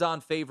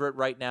odds-on favorite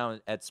right now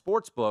at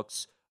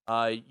sportsbooks,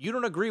 you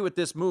don't agree with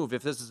this move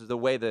if this is the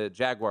way the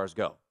Jaguars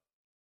go?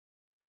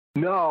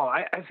 No,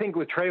 I think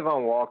with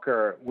Travon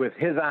Walker, with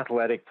his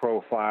athletic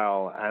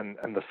profile and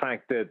the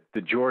fact that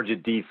the Georgia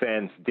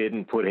defense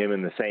didn't put him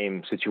in the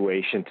same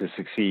situation to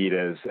succeed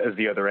as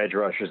the other edge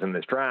rushers in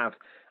this draft,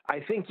 I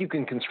think you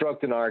can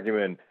construct an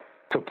argument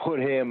to put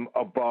him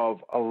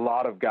above a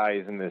lot of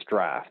guys in this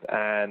draft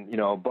and,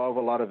 above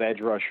a lot of edge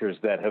rushers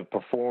that have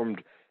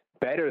performed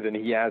better than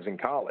he has in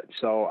college.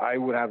 So I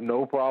would have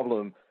no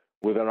problem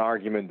with an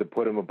argument to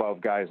put him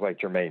above guys like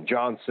Jermaine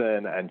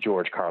Johnson and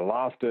George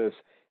Karlaftis,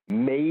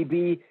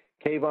 maybe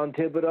Kayvon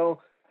Thibodeau,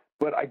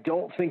 but I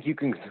don't think you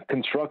can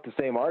construct the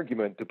same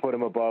argument to put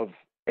him above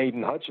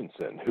Aiden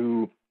Hutchinson,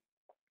 who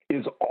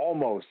is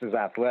almost as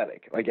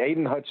athletic. Like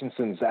Aiden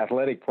Hutchinson's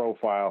athletic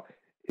profile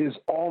is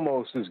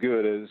almost as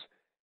good as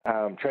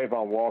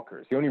Travon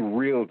Walker's. The only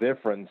real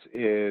difference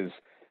is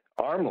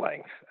arm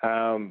length.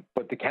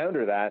 But to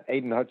counter that,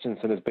 Aiden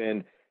Hutchinson has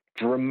been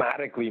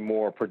dramatically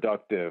more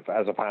productive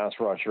as a pass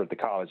rusher at the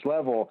college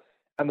level.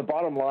 And the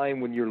bottom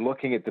line, when you're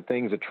looking at the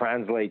things that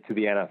translate to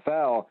the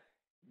NFL,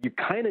 you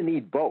kind of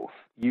need both.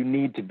 You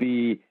need to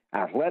be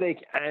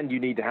athletic and you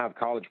need to have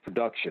college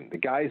production. The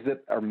guys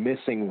that are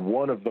missing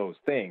one of those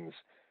things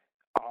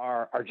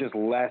are just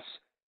less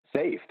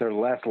safe. They're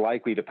less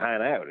likely to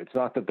pan out. It's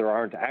not that there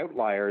aren't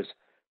outliers,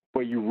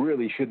 but you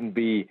really shouldn't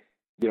be,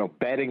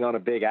 betting on a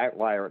big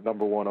outlier at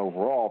number 1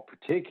 overall,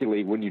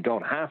 particularly when you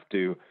don't have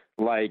to,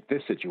 like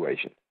this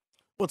situation.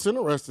 What's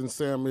interesting,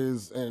 Sam,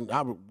 is, and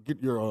I would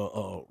get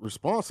your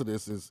response to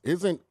this,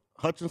 isn't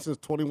Hutchinson's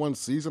 21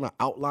 season an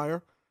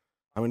outlier?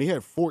 I mean, he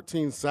had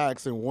 14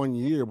 sacks in 1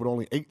 year, but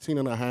only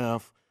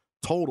 18.5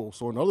 total.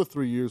 So in the other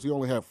 3 years, he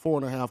only had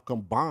 4.5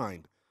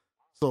 combined.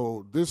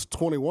 So this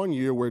 21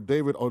 year where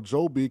David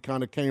Ojabo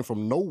kind of came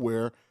from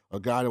nowhere, a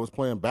guy that was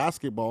playing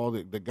basketball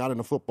that got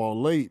into football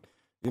late,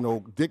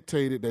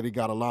 dictated that he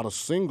got a lot of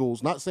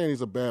singles. Not saying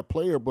he's a bad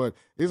player, but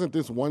isn't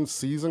this one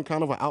season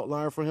kind of an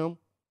outlier for him?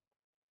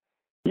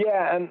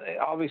 Yeah, and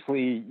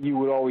obviously you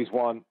would always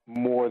want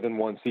more than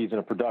one season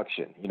of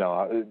production.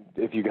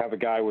 If you have a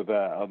guy with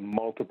a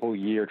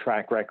multiple-year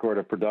track record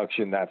of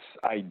production, that's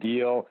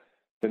ideal.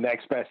 The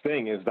next best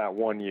thing is that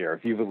 1 year.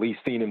 If you've at least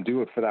seen him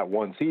do it for that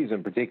one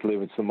season,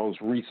 particularly if it's the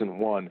most recent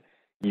one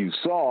you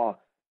saw,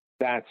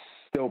 that's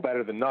still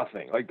better than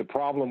nothing. Like the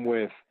problem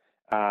with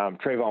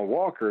Travon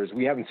Walker is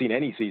we haven't seen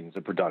any seasons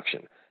of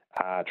production.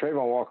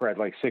 Travon Walker had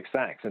like 6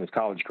 sacks in his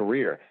college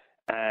career,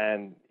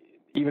 and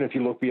even if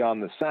you look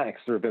beyond the sacks,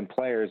 there have been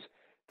players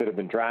that have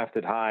been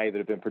drafted high, that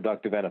have been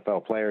productive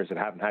NFL players that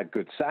haven't had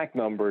good sack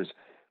numbers,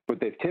 but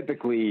they've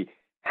typically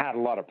had a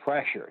lot of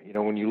pressure.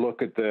 When you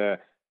look at the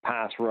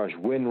pass rush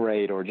win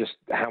rate or just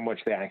how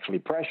much they actually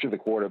pressure the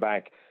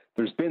quarterback,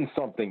 there's been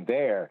something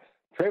there.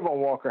 Travon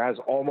Walker has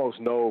almost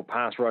no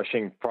pass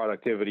rushing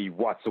productivity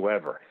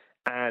whatsoever,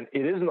 and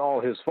it isn't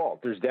all his fault.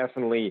 There's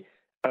definitely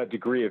a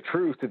degree of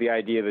truth to the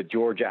idea that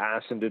Georgia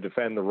asked him to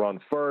defend the run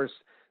first,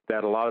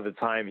 that a lot of the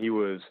time he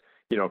was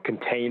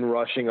contain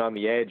rushing on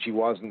the edge. He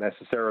wasn't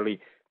necessarily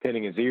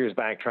pinning his ears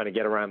back trying to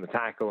get around the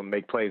tackle and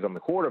make plays on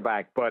the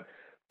quarterback, but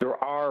there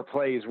are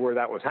plays where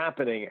that was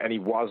happening and he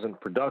wasn't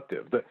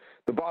productive.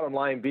 The bottom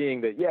line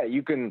being that, yeah,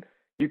 you can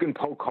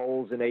poke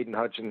holes in Aiden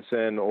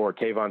Hutchinson or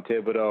Kayvon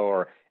Thibodeau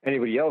or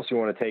anybody else you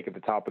want to take at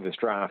the top of this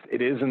draft.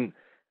 It isn't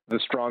the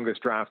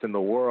strongest draft in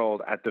the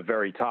world at the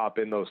very top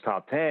in those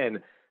top 10,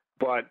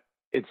 but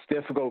it's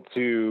difficult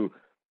to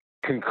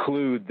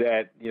conclude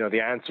that,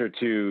 the answer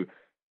to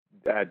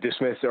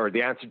dismiss or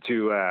the answer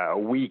to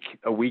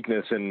a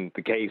weakness in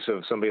the case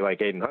of somebody like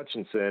Aiden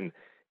Hutchinson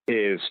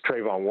is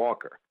Travon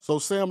Walker. So,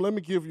 Sam, let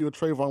me give you a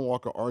Travon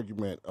Walker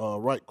argument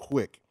right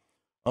quick.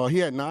 He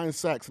had 9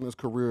 sacks in his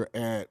career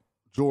at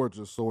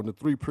Georgia. So in the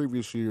 3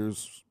 previous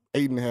years,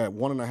 Aiden had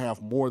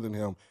 1.5 more than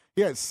him.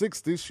 He had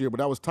 6 this year, but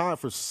that was tied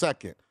for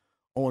second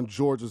on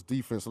Georgia's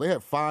defense. So they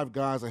had 5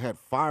 guys that had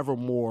 5 or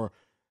more,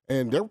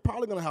 and they're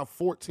probably going to have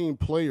 14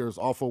 players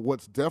off of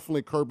what's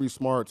definitely Kirby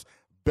Smart's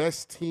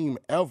best team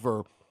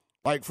ever.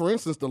 Like, for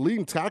instance, the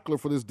leading tackler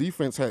for this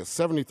defense had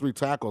 73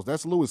 tackles.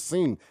 That's Lewis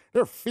Cine.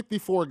 There are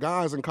 54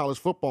 guys in college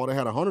football that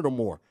had 100 or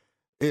more.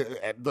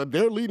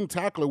 Their leading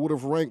tackler would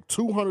have ranked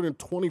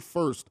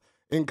 221st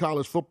in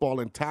college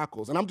football in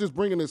tackles. And I'm just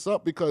bringing this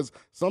up because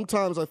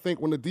sometimes I think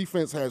when the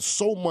defense has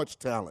so much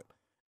talent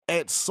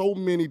at so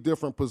many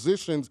different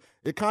positions,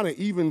 it kind of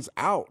evens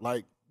out.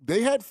 Like,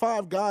 they had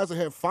 5 guys that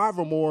had 5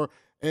 or more,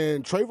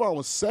 and Travon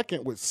was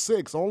second with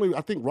 6. Only,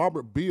 I think,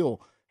 Robert Beal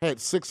had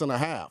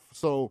 6.5.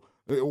 So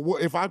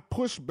if I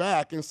push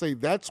back and say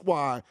that's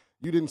why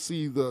you didn't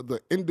see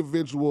the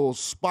individual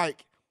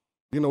spike,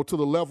 to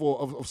the level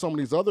of some of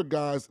these other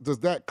guys, does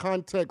that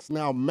context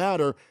now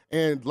matter?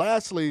 And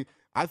lastly,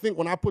 I think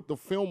when I put the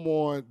film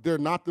on, they're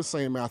not the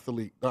same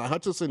athlete.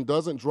 Hutchinson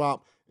doesn't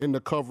drop in the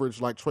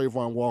coverage like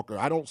Travon Walker.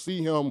 I don't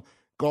see him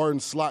guarding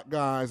slot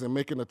guys and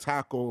making a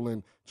tackle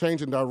and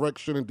changing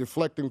direction and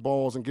deflecting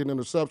balls and getting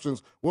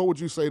interceptions. What would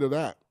you say to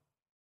that?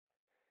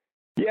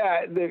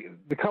 Yeah,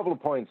 the couple of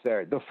points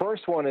there. The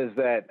first one is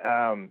that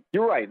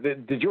you're right.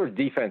 The Georgia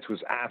defense was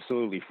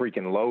absolutely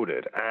freaking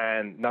loaded.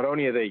 And not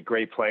only are they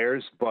great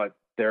players, but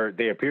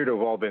they appear to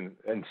have all been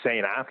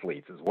insane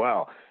athletes as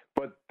well.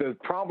 But the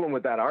problem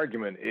with that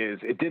argument is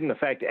it didn't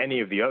affect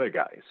any of the other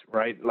guys,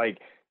 right? Like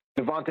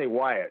Devontae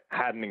Wyatt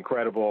had an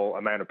incredible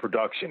amount of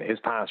production. His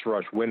pass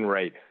rush win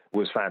rate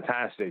was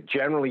fantastic.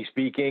 Generally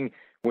speaking,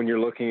 when you're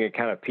looking at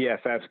kind of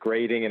PFF's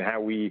grading and how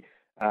we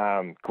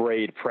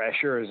grade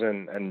pressures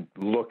and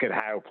look at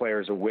how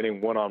players are winning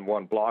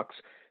one-on-one blocks,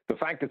 the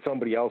fact that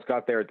somebody else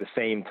got there at the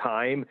same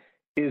time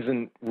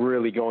isn't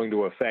really going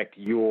to affect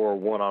your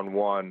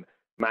one-on-one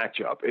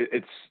matchup.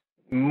 It's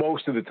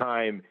most of the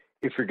time,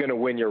 if you're going to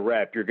win your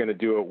rep, you're going to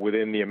do it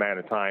within the amount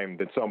of time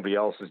that somebody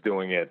else is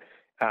doing it.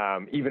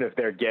 Even if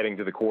they're getting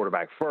to the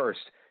quarterback first,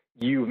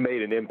 you've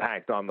made an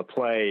impact on the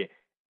play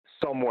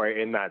somewhere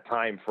in that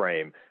time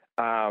frame.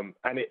 And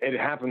it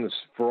happens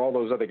for all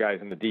those other guys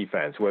in the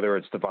defense, whether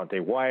it's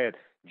Devontae Wyatt,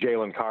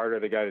 Jalen Carter,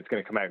 the guy that's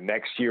going to come out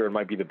next year and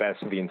might be the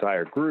best of the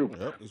entire group.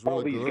 Yep,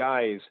 all these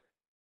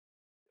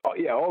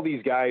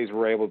guys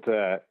were able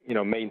to,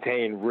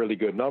 maintain really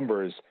good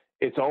numbers.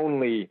 It's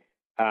only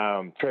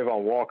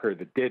Travon Walker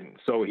that didn't.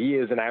 So he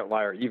is an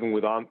outlier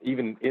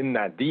even in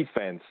that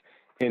defense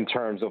in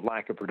terms of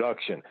lack of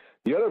production.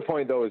 The other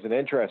point, though, is an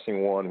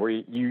interesting one where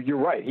you're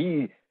right.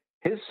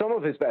 Some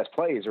of his best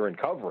plays are in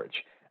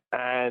coverage.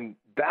 And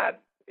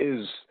that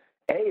is,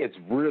 it's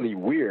really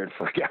weird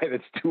for a guy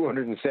that's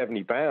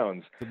 270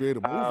 pounds. To be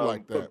able to move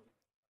like that.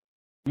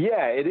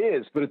 Yeah, it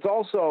is. But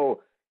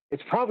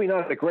it's probably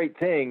not a great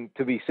thing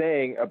to be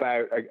saying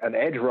about an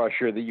edge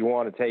rusher that you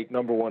want to take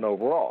number one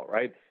overall,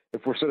 right?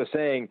 If we're sort of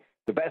saying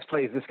the best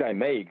plays this guy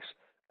makes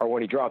are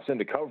when he drops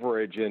into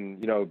coverage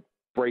and,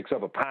 breaks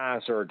up a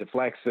pass or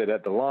deflects it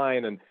at the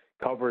line and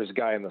covers a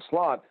guy in the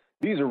slot,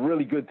 these are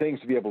really good things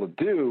to be able to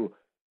do.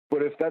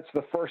 But if that's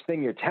the first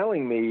thing you're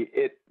telling me,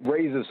 it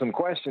raises some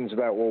questions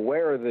about, well,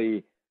 where are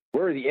the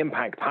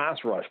impact pass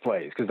rush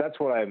plays? Because that's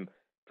what I'm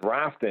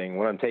drafting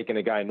when I'm taking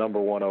a guy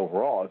number one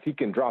overall. If he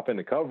can drop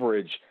into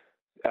coverage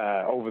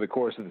over the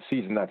course of the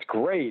season, that's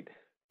great.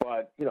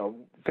 But,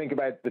 think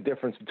about the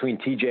difference between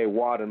T.J.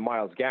 Watt and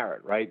Myles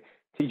Garrett, right?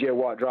 T.J.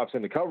 Watt drops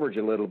into coverage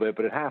a little bit,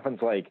 but it happens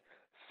like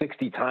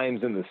 60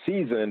 times in the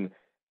season.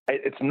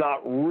 It's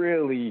not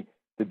really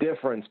the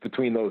difference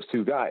between those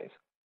two guys.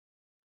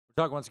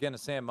 We're talking once again to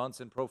Sam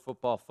Monson, Pro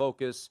Football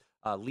Focus,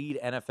 lead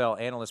NFL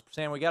analyst.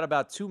 Sam, we got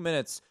about 2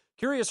 minutes.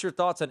 Curious your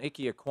thoughts on Ike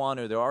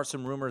Ekwonu. There are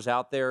some rumors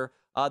out there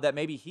that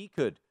maybe he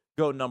could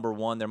go number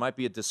one. There might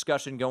be a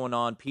discussion going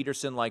on.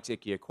 Peterson likes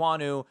Ike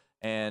Ekwonu,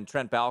 and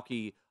Trent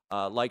Baalke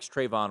likes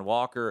Travon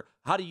Walker.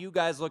 How do you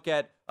guys look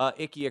at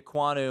Ike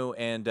Ekwonu,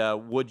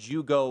 and would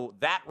you go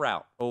that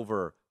route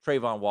over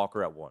Travon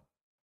Walker at one?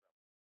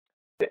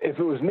 If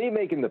it was me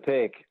making the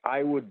pick,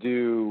 I would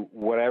do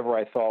whatever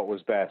I thought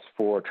was best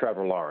for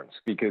Trevor Lawrence,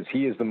 because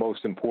he is the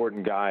most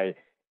important guy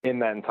in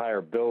that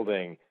entire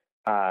building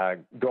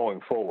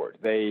going forward.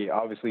 They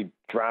obviously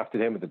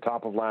drafted him at the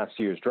top of last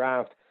year's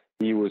draft.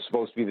 He was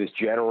supposed to be this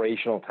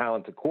generational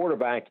talented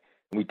quarterback,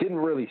 and we didn't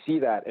really see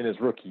that in his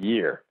rookie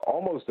year,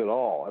 almost at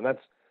all. And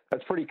that's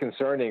pretty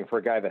concerning for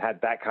a guy that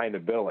had that kind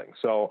of billing.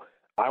 So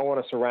I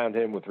want to surround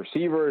him with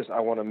receivers.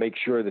 I want to make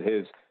sure that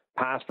his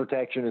pass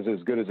protection is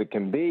as good as it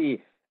can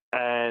be,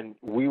 and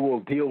we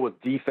will deal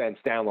with defense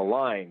down the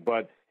line.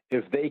 But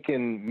if they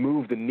can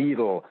move the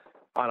needle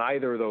on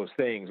either of those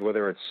things,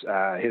 whether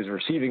it's his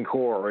receiving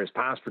core or his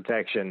pass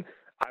protection,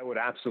 I would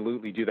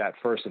absolutely do that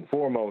first and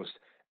foremost.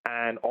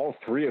 And all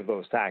three of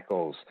those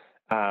tackles,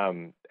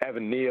 Evan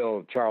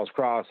Neal, Charles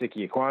Cross, Ike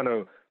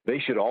Ekwonu, they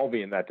should all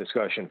be in that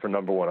discussion for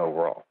number one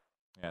overall.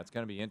 Yeah, it's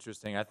going to be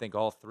interesting. I think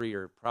all three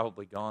are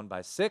probably gone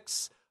by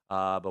 6,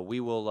 but we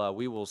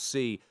will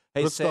see.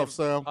 Hey, Good stuff,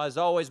 Sam. As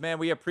always, man,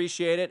 we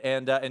appreciate it,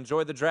 and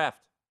enjoy the draft.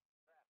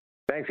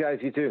 Thanks, guys.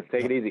 You too.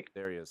 Take it easy.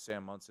 There he is,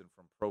 Sam Monson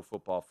from Pro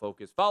Football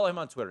Focus. Follow him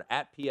on Twitter,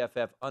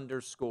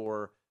 @PFF_Sam.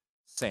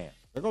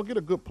 They're going to get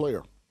a good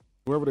player,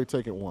 whoever they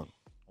take at one.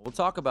 We'll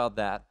talk about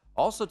that.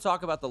 Also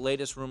talk about the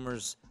latest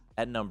rumors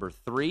at number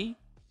 3,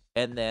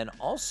 and then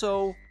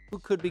also who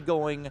could be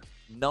going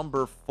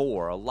number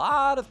 4. A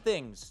lot of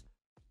things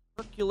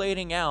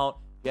percolating out.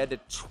 You had to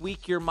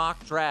tweak your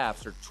mock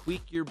drafts or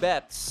tweak your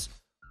bets.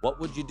 What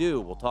would you do?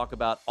 We'll talk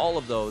about all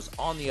of those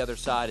on the other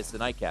side. It's the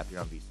Nightcap here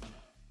on VSiN.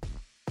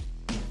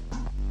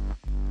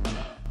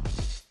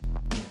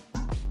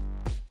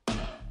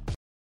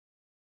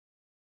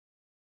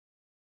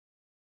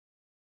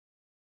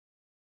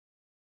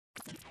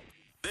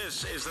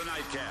 This is the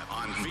Nightcap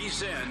on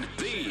VSiN,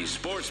 the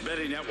Sports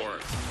Betting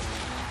Network.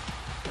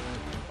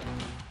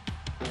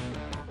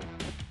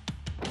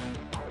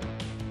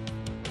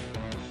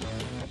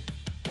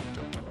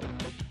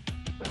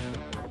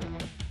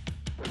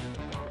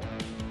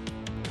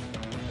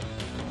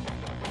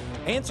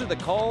 Answer the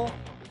call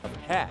of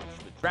cash.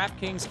 The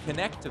DraftKings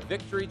Connect to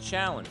Victory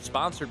Challenge,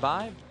 sponsored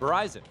by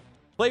Verizon.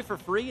 Play for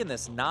free in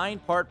this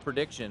 9-part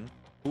prediction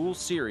pool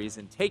series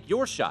and take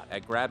your shot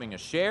at grabbing a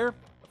share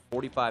of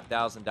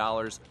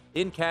 $45,000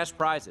 in cash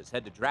prizes.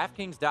 Head to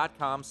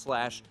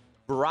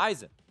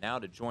DraftKings.com/Verizon now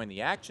to join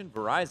the action.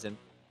 Verizon,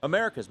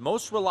 America's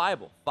most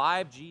reliable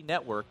 5G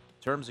network.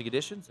 Terms and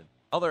conditions and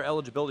other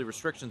eligibility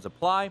restrictions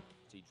apply.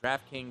 See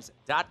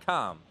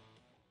DraftKings.com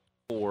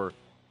for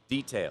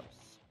details.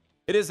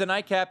 It is the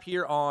nightcap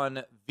here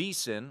on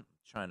VSiN.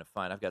 Trying to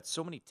find. I've got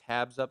so many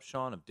tabs up,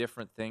 Sean, of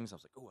different things. I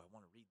was like, oh, I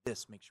want to read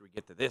this. Make sure we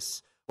get to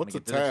this. What's a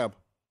tab?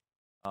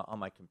 On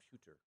my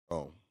computer.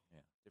 Oh. Yeah,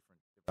 different.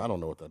 I don't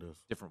know what that is.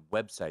 Different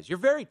websites. You're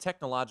very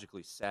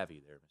technologically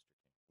savvy there, Mr. King.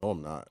 No,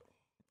 I'm not.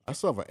 I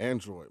still have an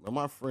Android.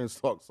 My friends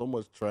talk so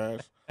much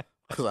trash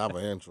because I have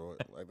an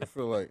Android. Like, they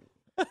feel like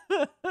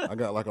I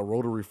got like a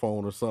rotary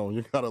phone or something.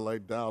 You got to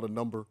like dial the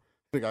number.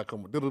 I think I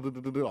come all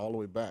the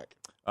way back.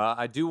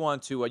 I do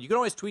want to. You can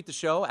always tweet the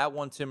show at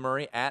Tim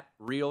Murray, at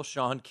Real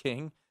Sean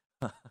King.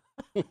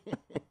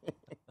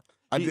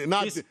 I did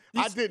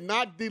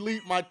not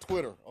delete my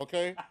Twitter.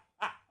 Okay.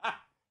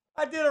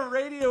 I did a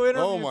radio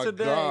interview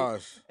today. Oh my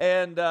gosh!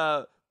 And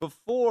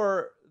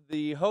before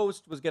the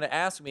host was going to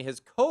ask me, his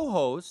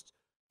co-host,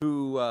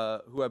 who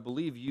I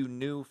believe you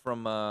knew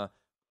from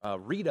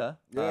Rita,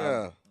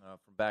 from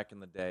back in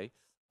the day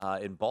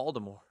in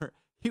Baltimore,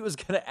 he was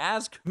going to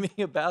ask me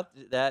about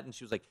that, and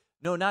she was like,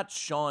 "No, not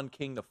Sean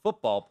King, the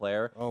football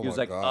player." Oh, he was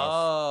my like, gosh.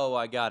 "Oh,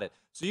 I got it."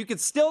 So you can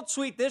still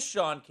tweet this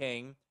Sean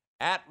King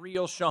at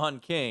Real Sean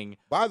King.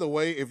 By the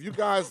way, if you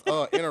guys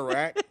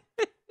interact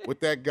with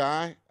that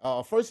guy,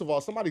 first of all,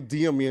 somebody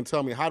DM me and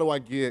tell me, how do I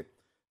get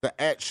the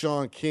at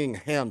Sean King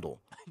handle?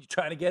 You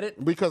trying to get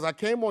it? Because I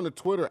came on the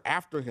Twitter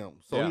after him,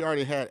 so he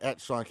already had at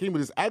Sean King, but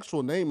his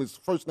actual name, his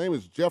first name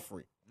is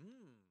Jeffrey.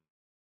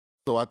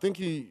 So I think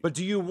he. But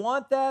do you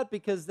want that?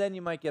 Because then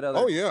you might get other.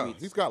 Oh yeah,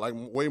 tweets. he's got like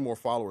way more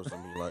followers than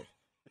me. Like,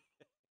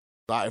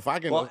 if I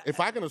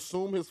can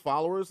assume his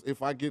followers,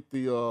 if I get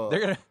the. They're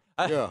gonna.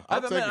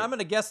 I'm I'm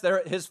gonna guess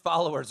his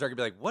followers are gonna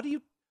be like, What are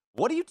you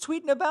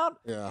tweeting about?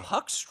 Yeah.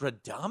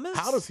 Puckstradamus?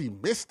 How does he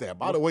miss that?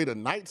 By the way, the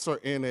Knights are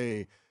in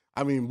a,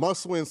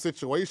 must-win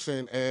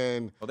situation,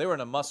 and they were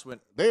in a must-win.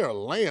 They are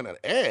laying an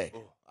egg.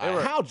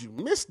 How'd you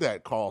miss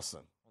that,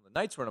 Carlson? Well, the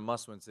Knights were in a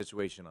must-win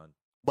situation on.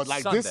 But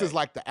like Sunday. This is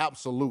like the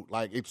absolute.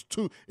 Like it's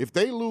two. If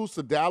they lose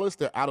to Dallas,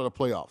 they're out of the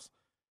playoffs.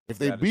 If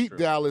they beat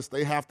Dallas,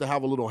 they have to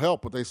have a little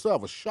help, but they still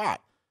have a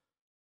shot.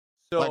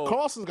 So, like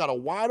Carlson's got a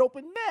wide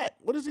open net.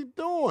 What is he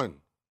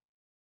doing?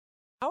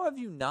 How have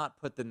you not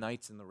put the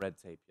Knights in the red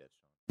tape yet,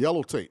 Sean?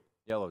 Yellow tape.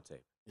 Yellow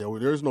tape. Yeah, well,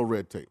 there's no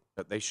red tape.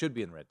 But they should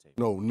be in red tape.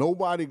 No,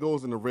 nobody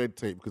goes in the red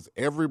tape because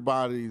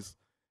everybody's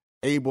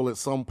able at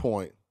some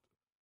point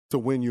to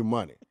win you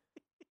money.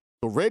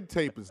 The red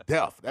tape is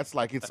death. That's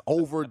like it's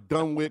over,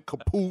 done with,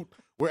 kaput.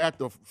 We're at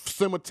the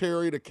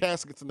cemetery, the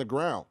casket's in the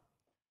ground.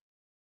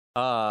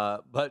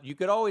 But you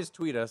could always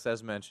tweet us,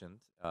 as mentioned.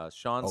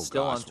 Sean's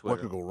still on Twitter.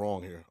 What could go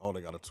wrong here? Oh, they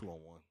got a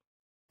 2-on-1.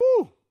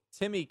 Woo!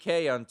 Timmy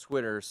K on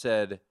Twitter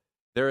said,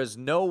 there is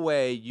no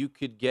way you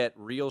could get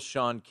Real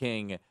Sean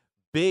King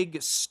big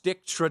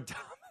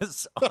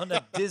Sticktradamus on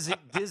a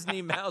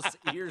Disney mouse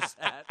ears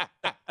hat.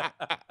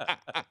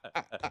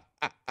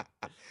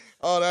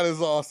 Oh, that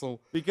is awesome.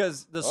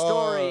 Because the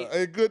story...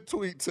 a good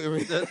tweet,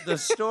 Timmy. The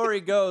story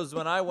goes,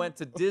 when I went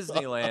to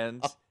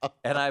Disneyland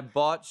and I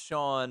bought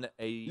Sean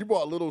a... You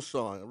bought little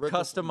Sean.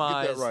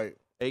 Customized... Get that right.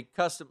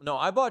 No,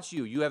 I bought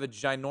you. You have a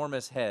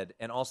ginormous head,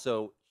 and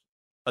also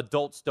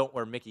adults don't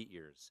wear Mickey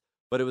ears.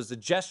 But it was a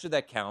gesture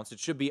that counts. It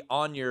should be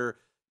on your,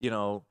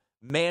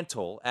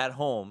 mantle at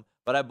home.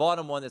 But I bought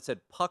him one that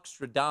said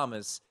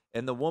Puckstradamus,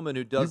 and the woman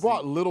who does... You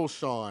bought little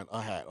Sean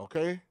a hat,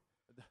 okay?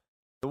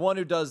 The one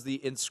who does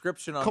the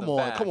inscription on the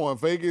back. Come on,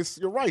 Vegas.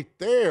 You're right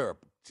there.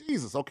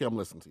 Jesus. Okay, I'm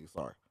listening to you.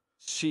 Sorry.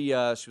 She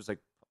was like,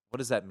 what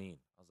does that mean?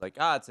 I was like,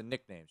 it's a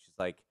nickname. She's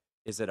like,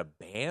 is it a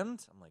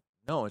band? I'm like,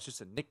 no, it's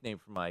just a nickname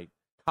for my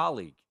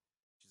colleague.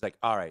 She's like,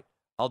 all right,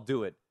 I'll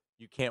do it.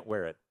 You can't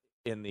wear it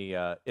in the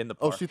park.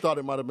 Oh, she thought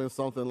it might have been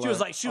something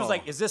like... She was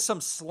like, is this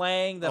some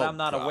slang that I'm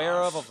not aware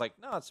of? I was like,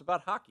 no, it's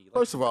about hockey. Like,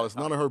 first of all, it's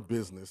none of her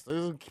business.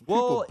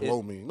 People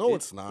blow me. No,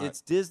 it's not.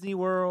 It's Disney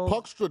World.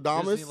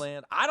 Puckstradamus.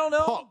 Disneyland. I don't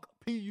know. Puck.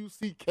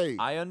 P-U-C-K.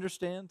 I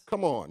understand.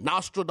 Come on.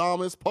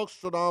 Nostradamus,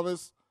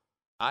 Puckstradamus.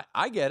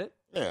 I get it.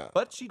 Yeah.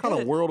 But she did it. What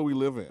kind of world do we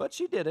live in? But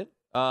she did it.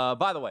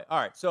 By the way, all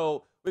right,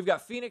 so we've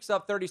got Phoenix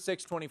up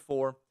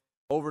 36-24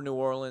 over New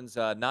Orleans.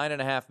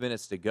 9.5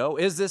 minutes to go.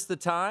 Is this the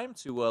time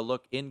to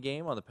look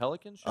in-game on the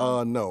Pelicans?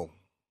 No.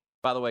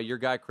 By the way, your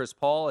guy Chris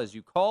Paul, as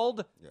you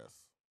called, yes,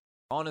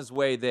 on his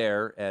way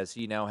there, as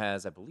he now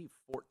has, I believe,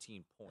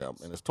 14 points.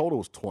 Yeah, and his total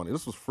was 20.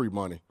 This was free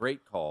money.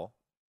 Great call.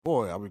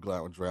 Boy, I'll be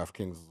glad when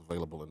DraftKings is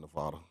available in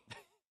Nevada.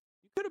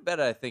 You could have bet,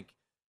 I think,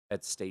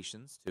 at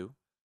stations, too.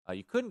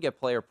 You couldn't get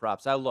player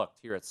props. I looked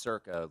here at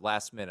Circa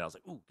last minute. I was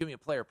like, ooh, give me a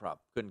player prop.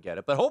 Couldn't get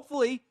it. But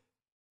hopefully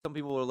some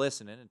people were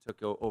listening and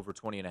took over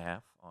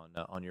 20.5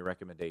 on your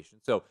recommendation.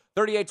 So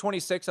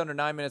 38-26, under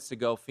 9 minutes to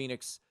go.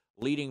 Phoenix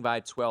leading by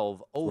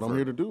 12 over what I'm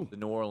here to do. The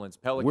New Orleans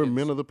Pelicans. We're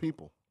men of the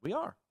people. We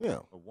are. Yeah.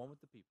 We're one with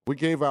the people. We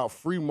gave out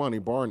free money,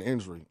 barring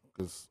injury,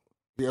 because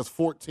he has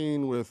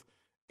 14 with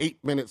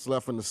 8 minutes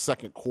left in the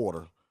second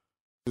quarter.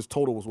 His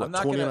total was,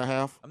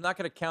 20.5? I'm not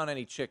going to count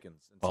any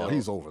chickens. Until,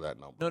 he's over that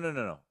number.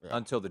 No. Yeah.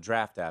 Until the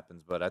draft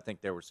happens. But I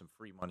think there were some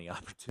free money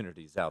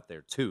opportunities out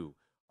there, too,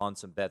 on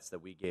some bets that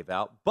we gave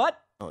out. But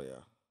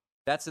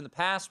that's in the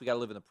past. We got to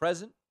live in the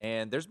present.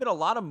 And there's been a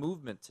lot of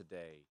movement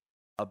today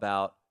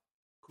about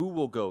who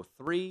will go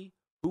 3,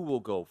 who will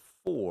go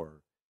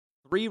 4.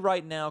 3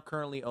 right now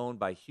currently owned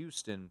by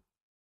Houston,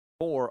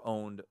 4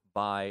 owned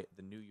by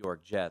the New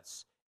York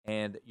Jets.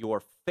 And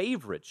your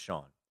favorite,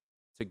 Sean,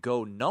 to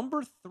go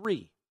number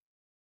 3,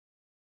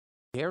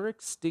 Derek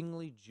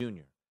Stingley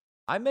Jr.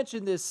 I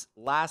mentioned this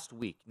last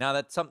week. Now,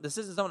 this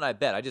isn't something I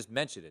bet. I just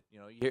mentioned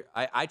it.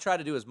 I try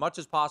to do as much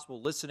as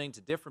possible listening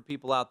to different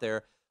people out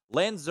there.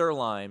 Len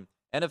Zierlein,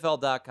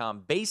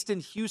 NFL.com, based in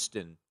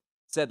Houston,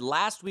 said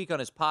last week on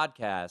his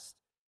podcast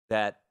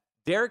that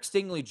Derek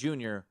Stingley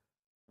Jr.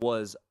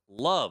 was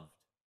loved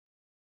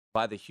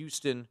by the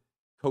Houston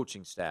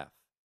coaching staff.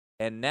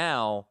 And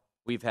now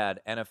we've had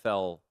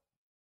NFL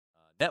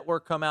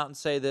Network come out and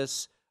say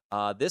this.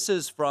 This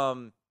is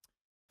from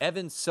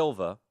Evan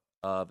Silva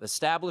of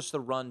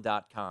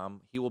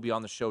EstablishTheRun.com. He will be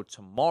on the show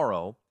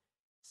tomorrow.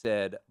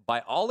 Said,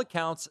 by all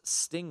accounts,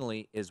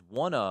 Stingley is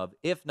one of,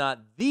 if not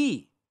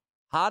the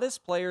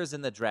hottest players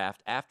in the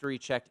draft after he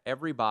checked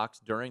every box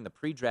during the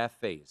pre-draft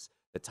phase.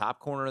 The top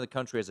corner of the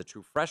country as a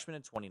true freshman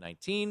in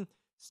 2019.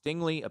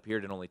 Stingley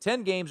appeared in only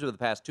 10 games over the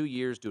past 2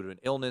 years due to an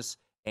illness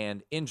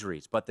and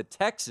injuries. But the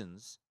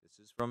Texans, this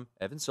is from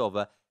Evan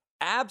Silva,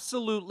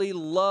 absolutely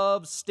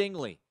love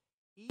Stingley,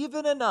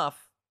 even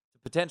enough to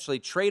potentially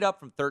trade up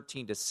from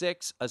 13 to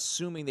 6,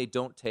 assuming they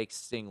don't take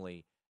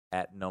Stingley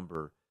at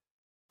number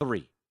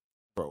 3.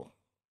 Bro,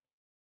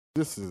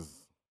 this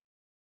is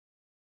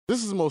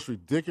the most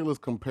ridiculous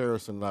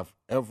comparison that I've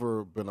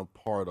ever been a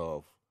part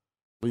of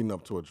leading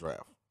up to a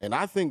draft. And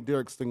I think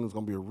Derek Stingley is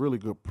going to be a really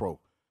good pro.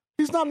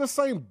 He's not in the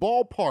same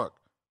ballpark.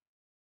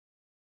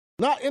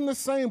 Not in the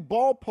same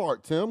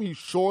ballpark, Tim. He's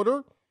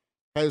shorter,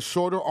 has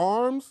shorter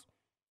arms,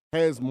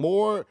 has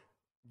more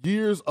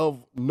years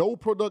of no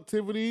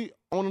productivity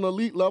on an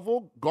elite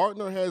level.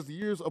 Gardner has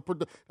years of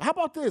production. How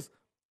about this?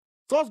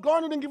 Sauce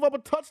Gardner didn't give up a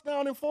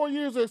touchdown in 4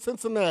 years at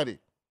Cincinnati.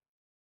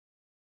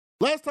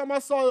 Last time I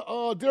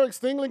saw Derek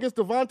Stingley against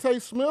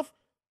Devontae Smith,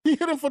 he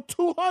hit him for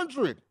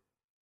 200.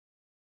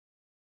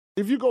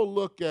 If you go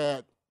look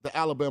at the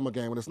Alabama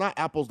game, and it's not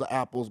apples to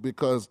apples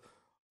because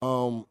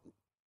Kobe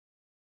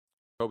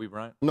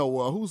Bryant?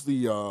 No, who's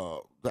the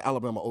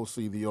Alabama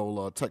OC, the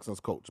old Texans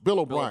coach? Bill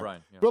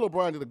O'Brien. Yeah. Bill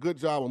O'Brien did a good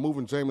job of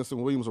moving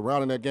Jameson Williams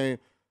around in that game.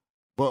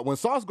 But when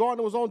Sauce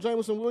Gardner was on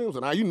Jameson Williams,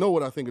 and now you know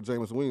what I think of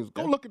Jameson Williams,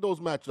 go look at those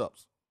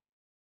matchups.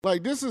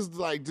 Like, this is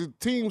like the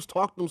teams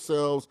talk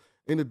themselves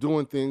into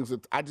doing things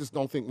that I just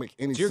don't think make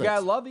any sense. Your guy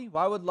Lovey?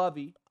 Why would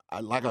Lovey?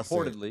 Like I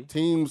said,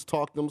 teams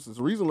talk themselves. There's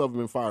a reason Lovey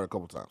been fired a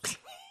couple times.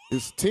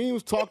 His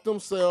teams talk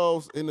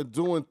themselves into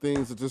doing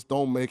things that just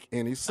don't make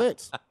any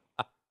sense.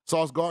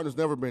 Sauce Gardner's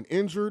never been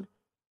injured.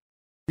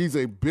 He's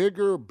a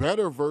bigger,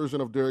 better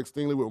version of Derek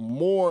Stingley with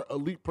more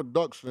elite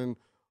production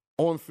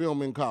on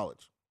film in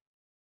college.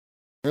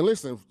 And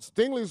listen,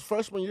 Stingley's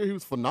freshman year, he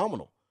was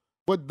phenomenal.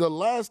 But the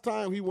last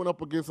time he went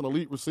up against an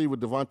elite receiver,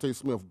 Devontae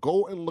Smith,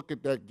 go and look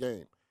at that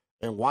game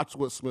and watch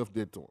what Smith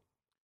did to him.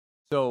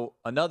 So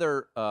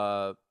another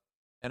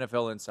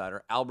NFL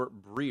insider,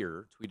 Albert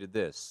Breer, tweeted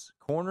this.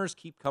 Corners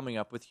keep coming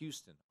up with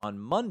Houston. On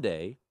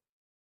Monday,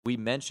 we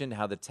mentioned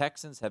how the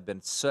Texans had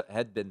been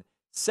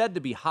said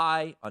to be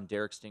high on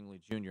Derek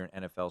Stingley Jr.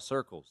 in NFL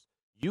circles.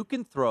 You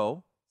can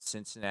throw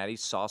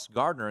Cincinnati's Sauce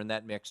Gardner in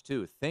that mix,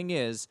 too. Thing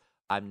is,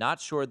 I'm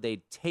not sure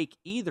they'd take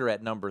either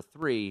at number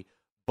 3,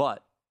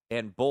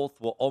 and both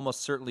will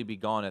almost certainly be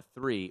gone at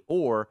 3,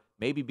 or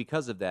maybe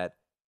because of that,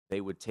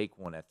 they would take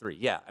one at 3.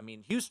 Yeah, I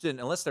mean, Houston,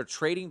 unless they're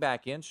trading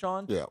back in,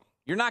 Sean,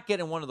 you're not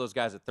getting one of those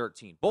guys at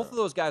 13. Both of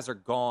those guys are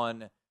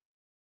gone,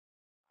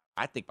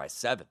 I think, by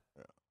 7.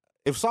 Yeah.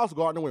 If Sauce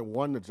Gardner went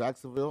 1 to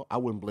Jacksonville, I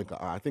wouldn't blink an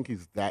eye. I think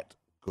he's that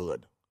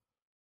good.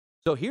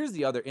 So here's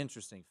the other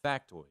interesting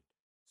factoid.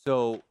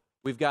 So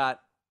we've got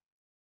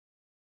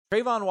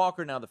Trayvon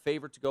Walker now the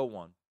favorite to go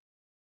 1.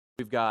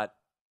 We've got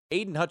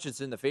Aiden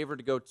Hutchinson the favorite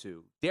to go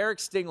 2. Derek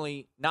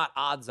Stingley, not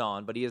odds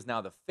on, but he is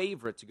now the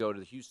favorite to go to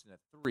the Houston at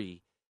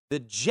 3. The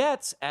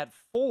Jets at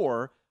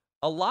 4.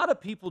 A lot of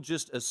people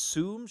just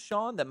assume,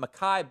 Sean, that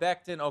Mekhi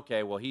Becton,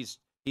 okay, well, he's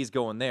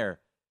going there.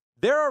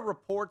 There are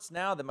reports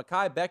now that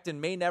Mekhi Becton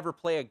may never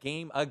play a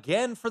game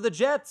again for the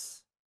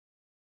Jets.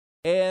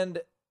 And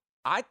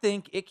I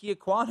think Ike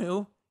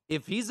Ekwonu,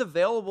 if he's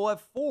available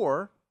at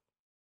 4,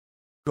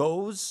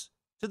 goes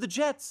to the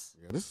Jets.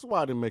 Yeah, this is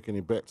why I didn't make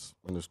any bets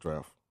in this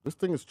draft. This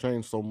thing has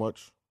changed so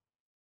much.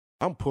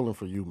 I'm pulling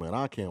for you, man.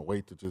 I can't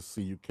wait to just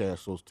see you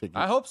cash those tickets.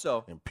 I hope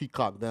so. And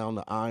peacock down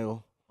the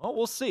aisle. Well,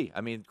 we'll see.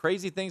 I mean,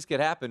 crazy things could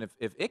happen.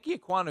 If Ike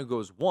Ekwonu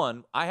goes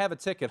 1, I have a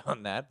ticket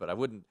on that, but I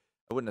wouldn't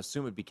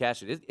assume it'd be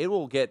cashed. It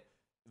will get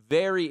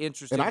very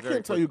interesting. And I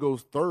can't tell you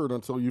goes 3rd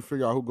until you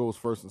figure out who goes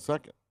 1st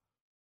and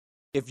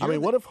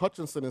 2nd. What if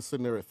Hutchinson is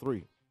sitting there at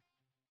 3?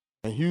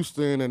 And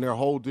Houston and their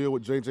whole deal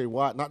with J.J.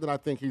 Watt, not that I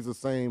think he's the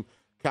same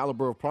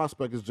caliber of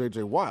prospect as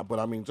J.J. Watt. But,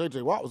 I mean,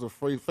 J.J. Watt was a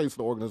face of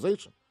the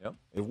organization. Yep.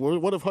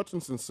 What if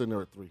Hutchinson's sitting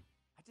there at 3?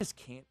 I just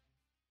can't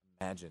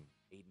imagine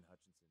Aiden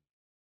Hutchinson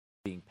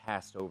being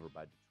passed over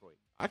by Detroit.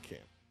 I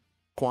can't.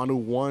 Kwanu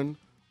 1,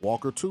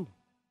 Walker 2.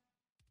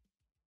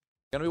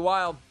 Gonna be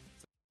wild.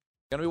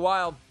 Gonna be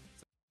wild.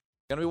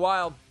 Gonna be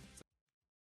wild.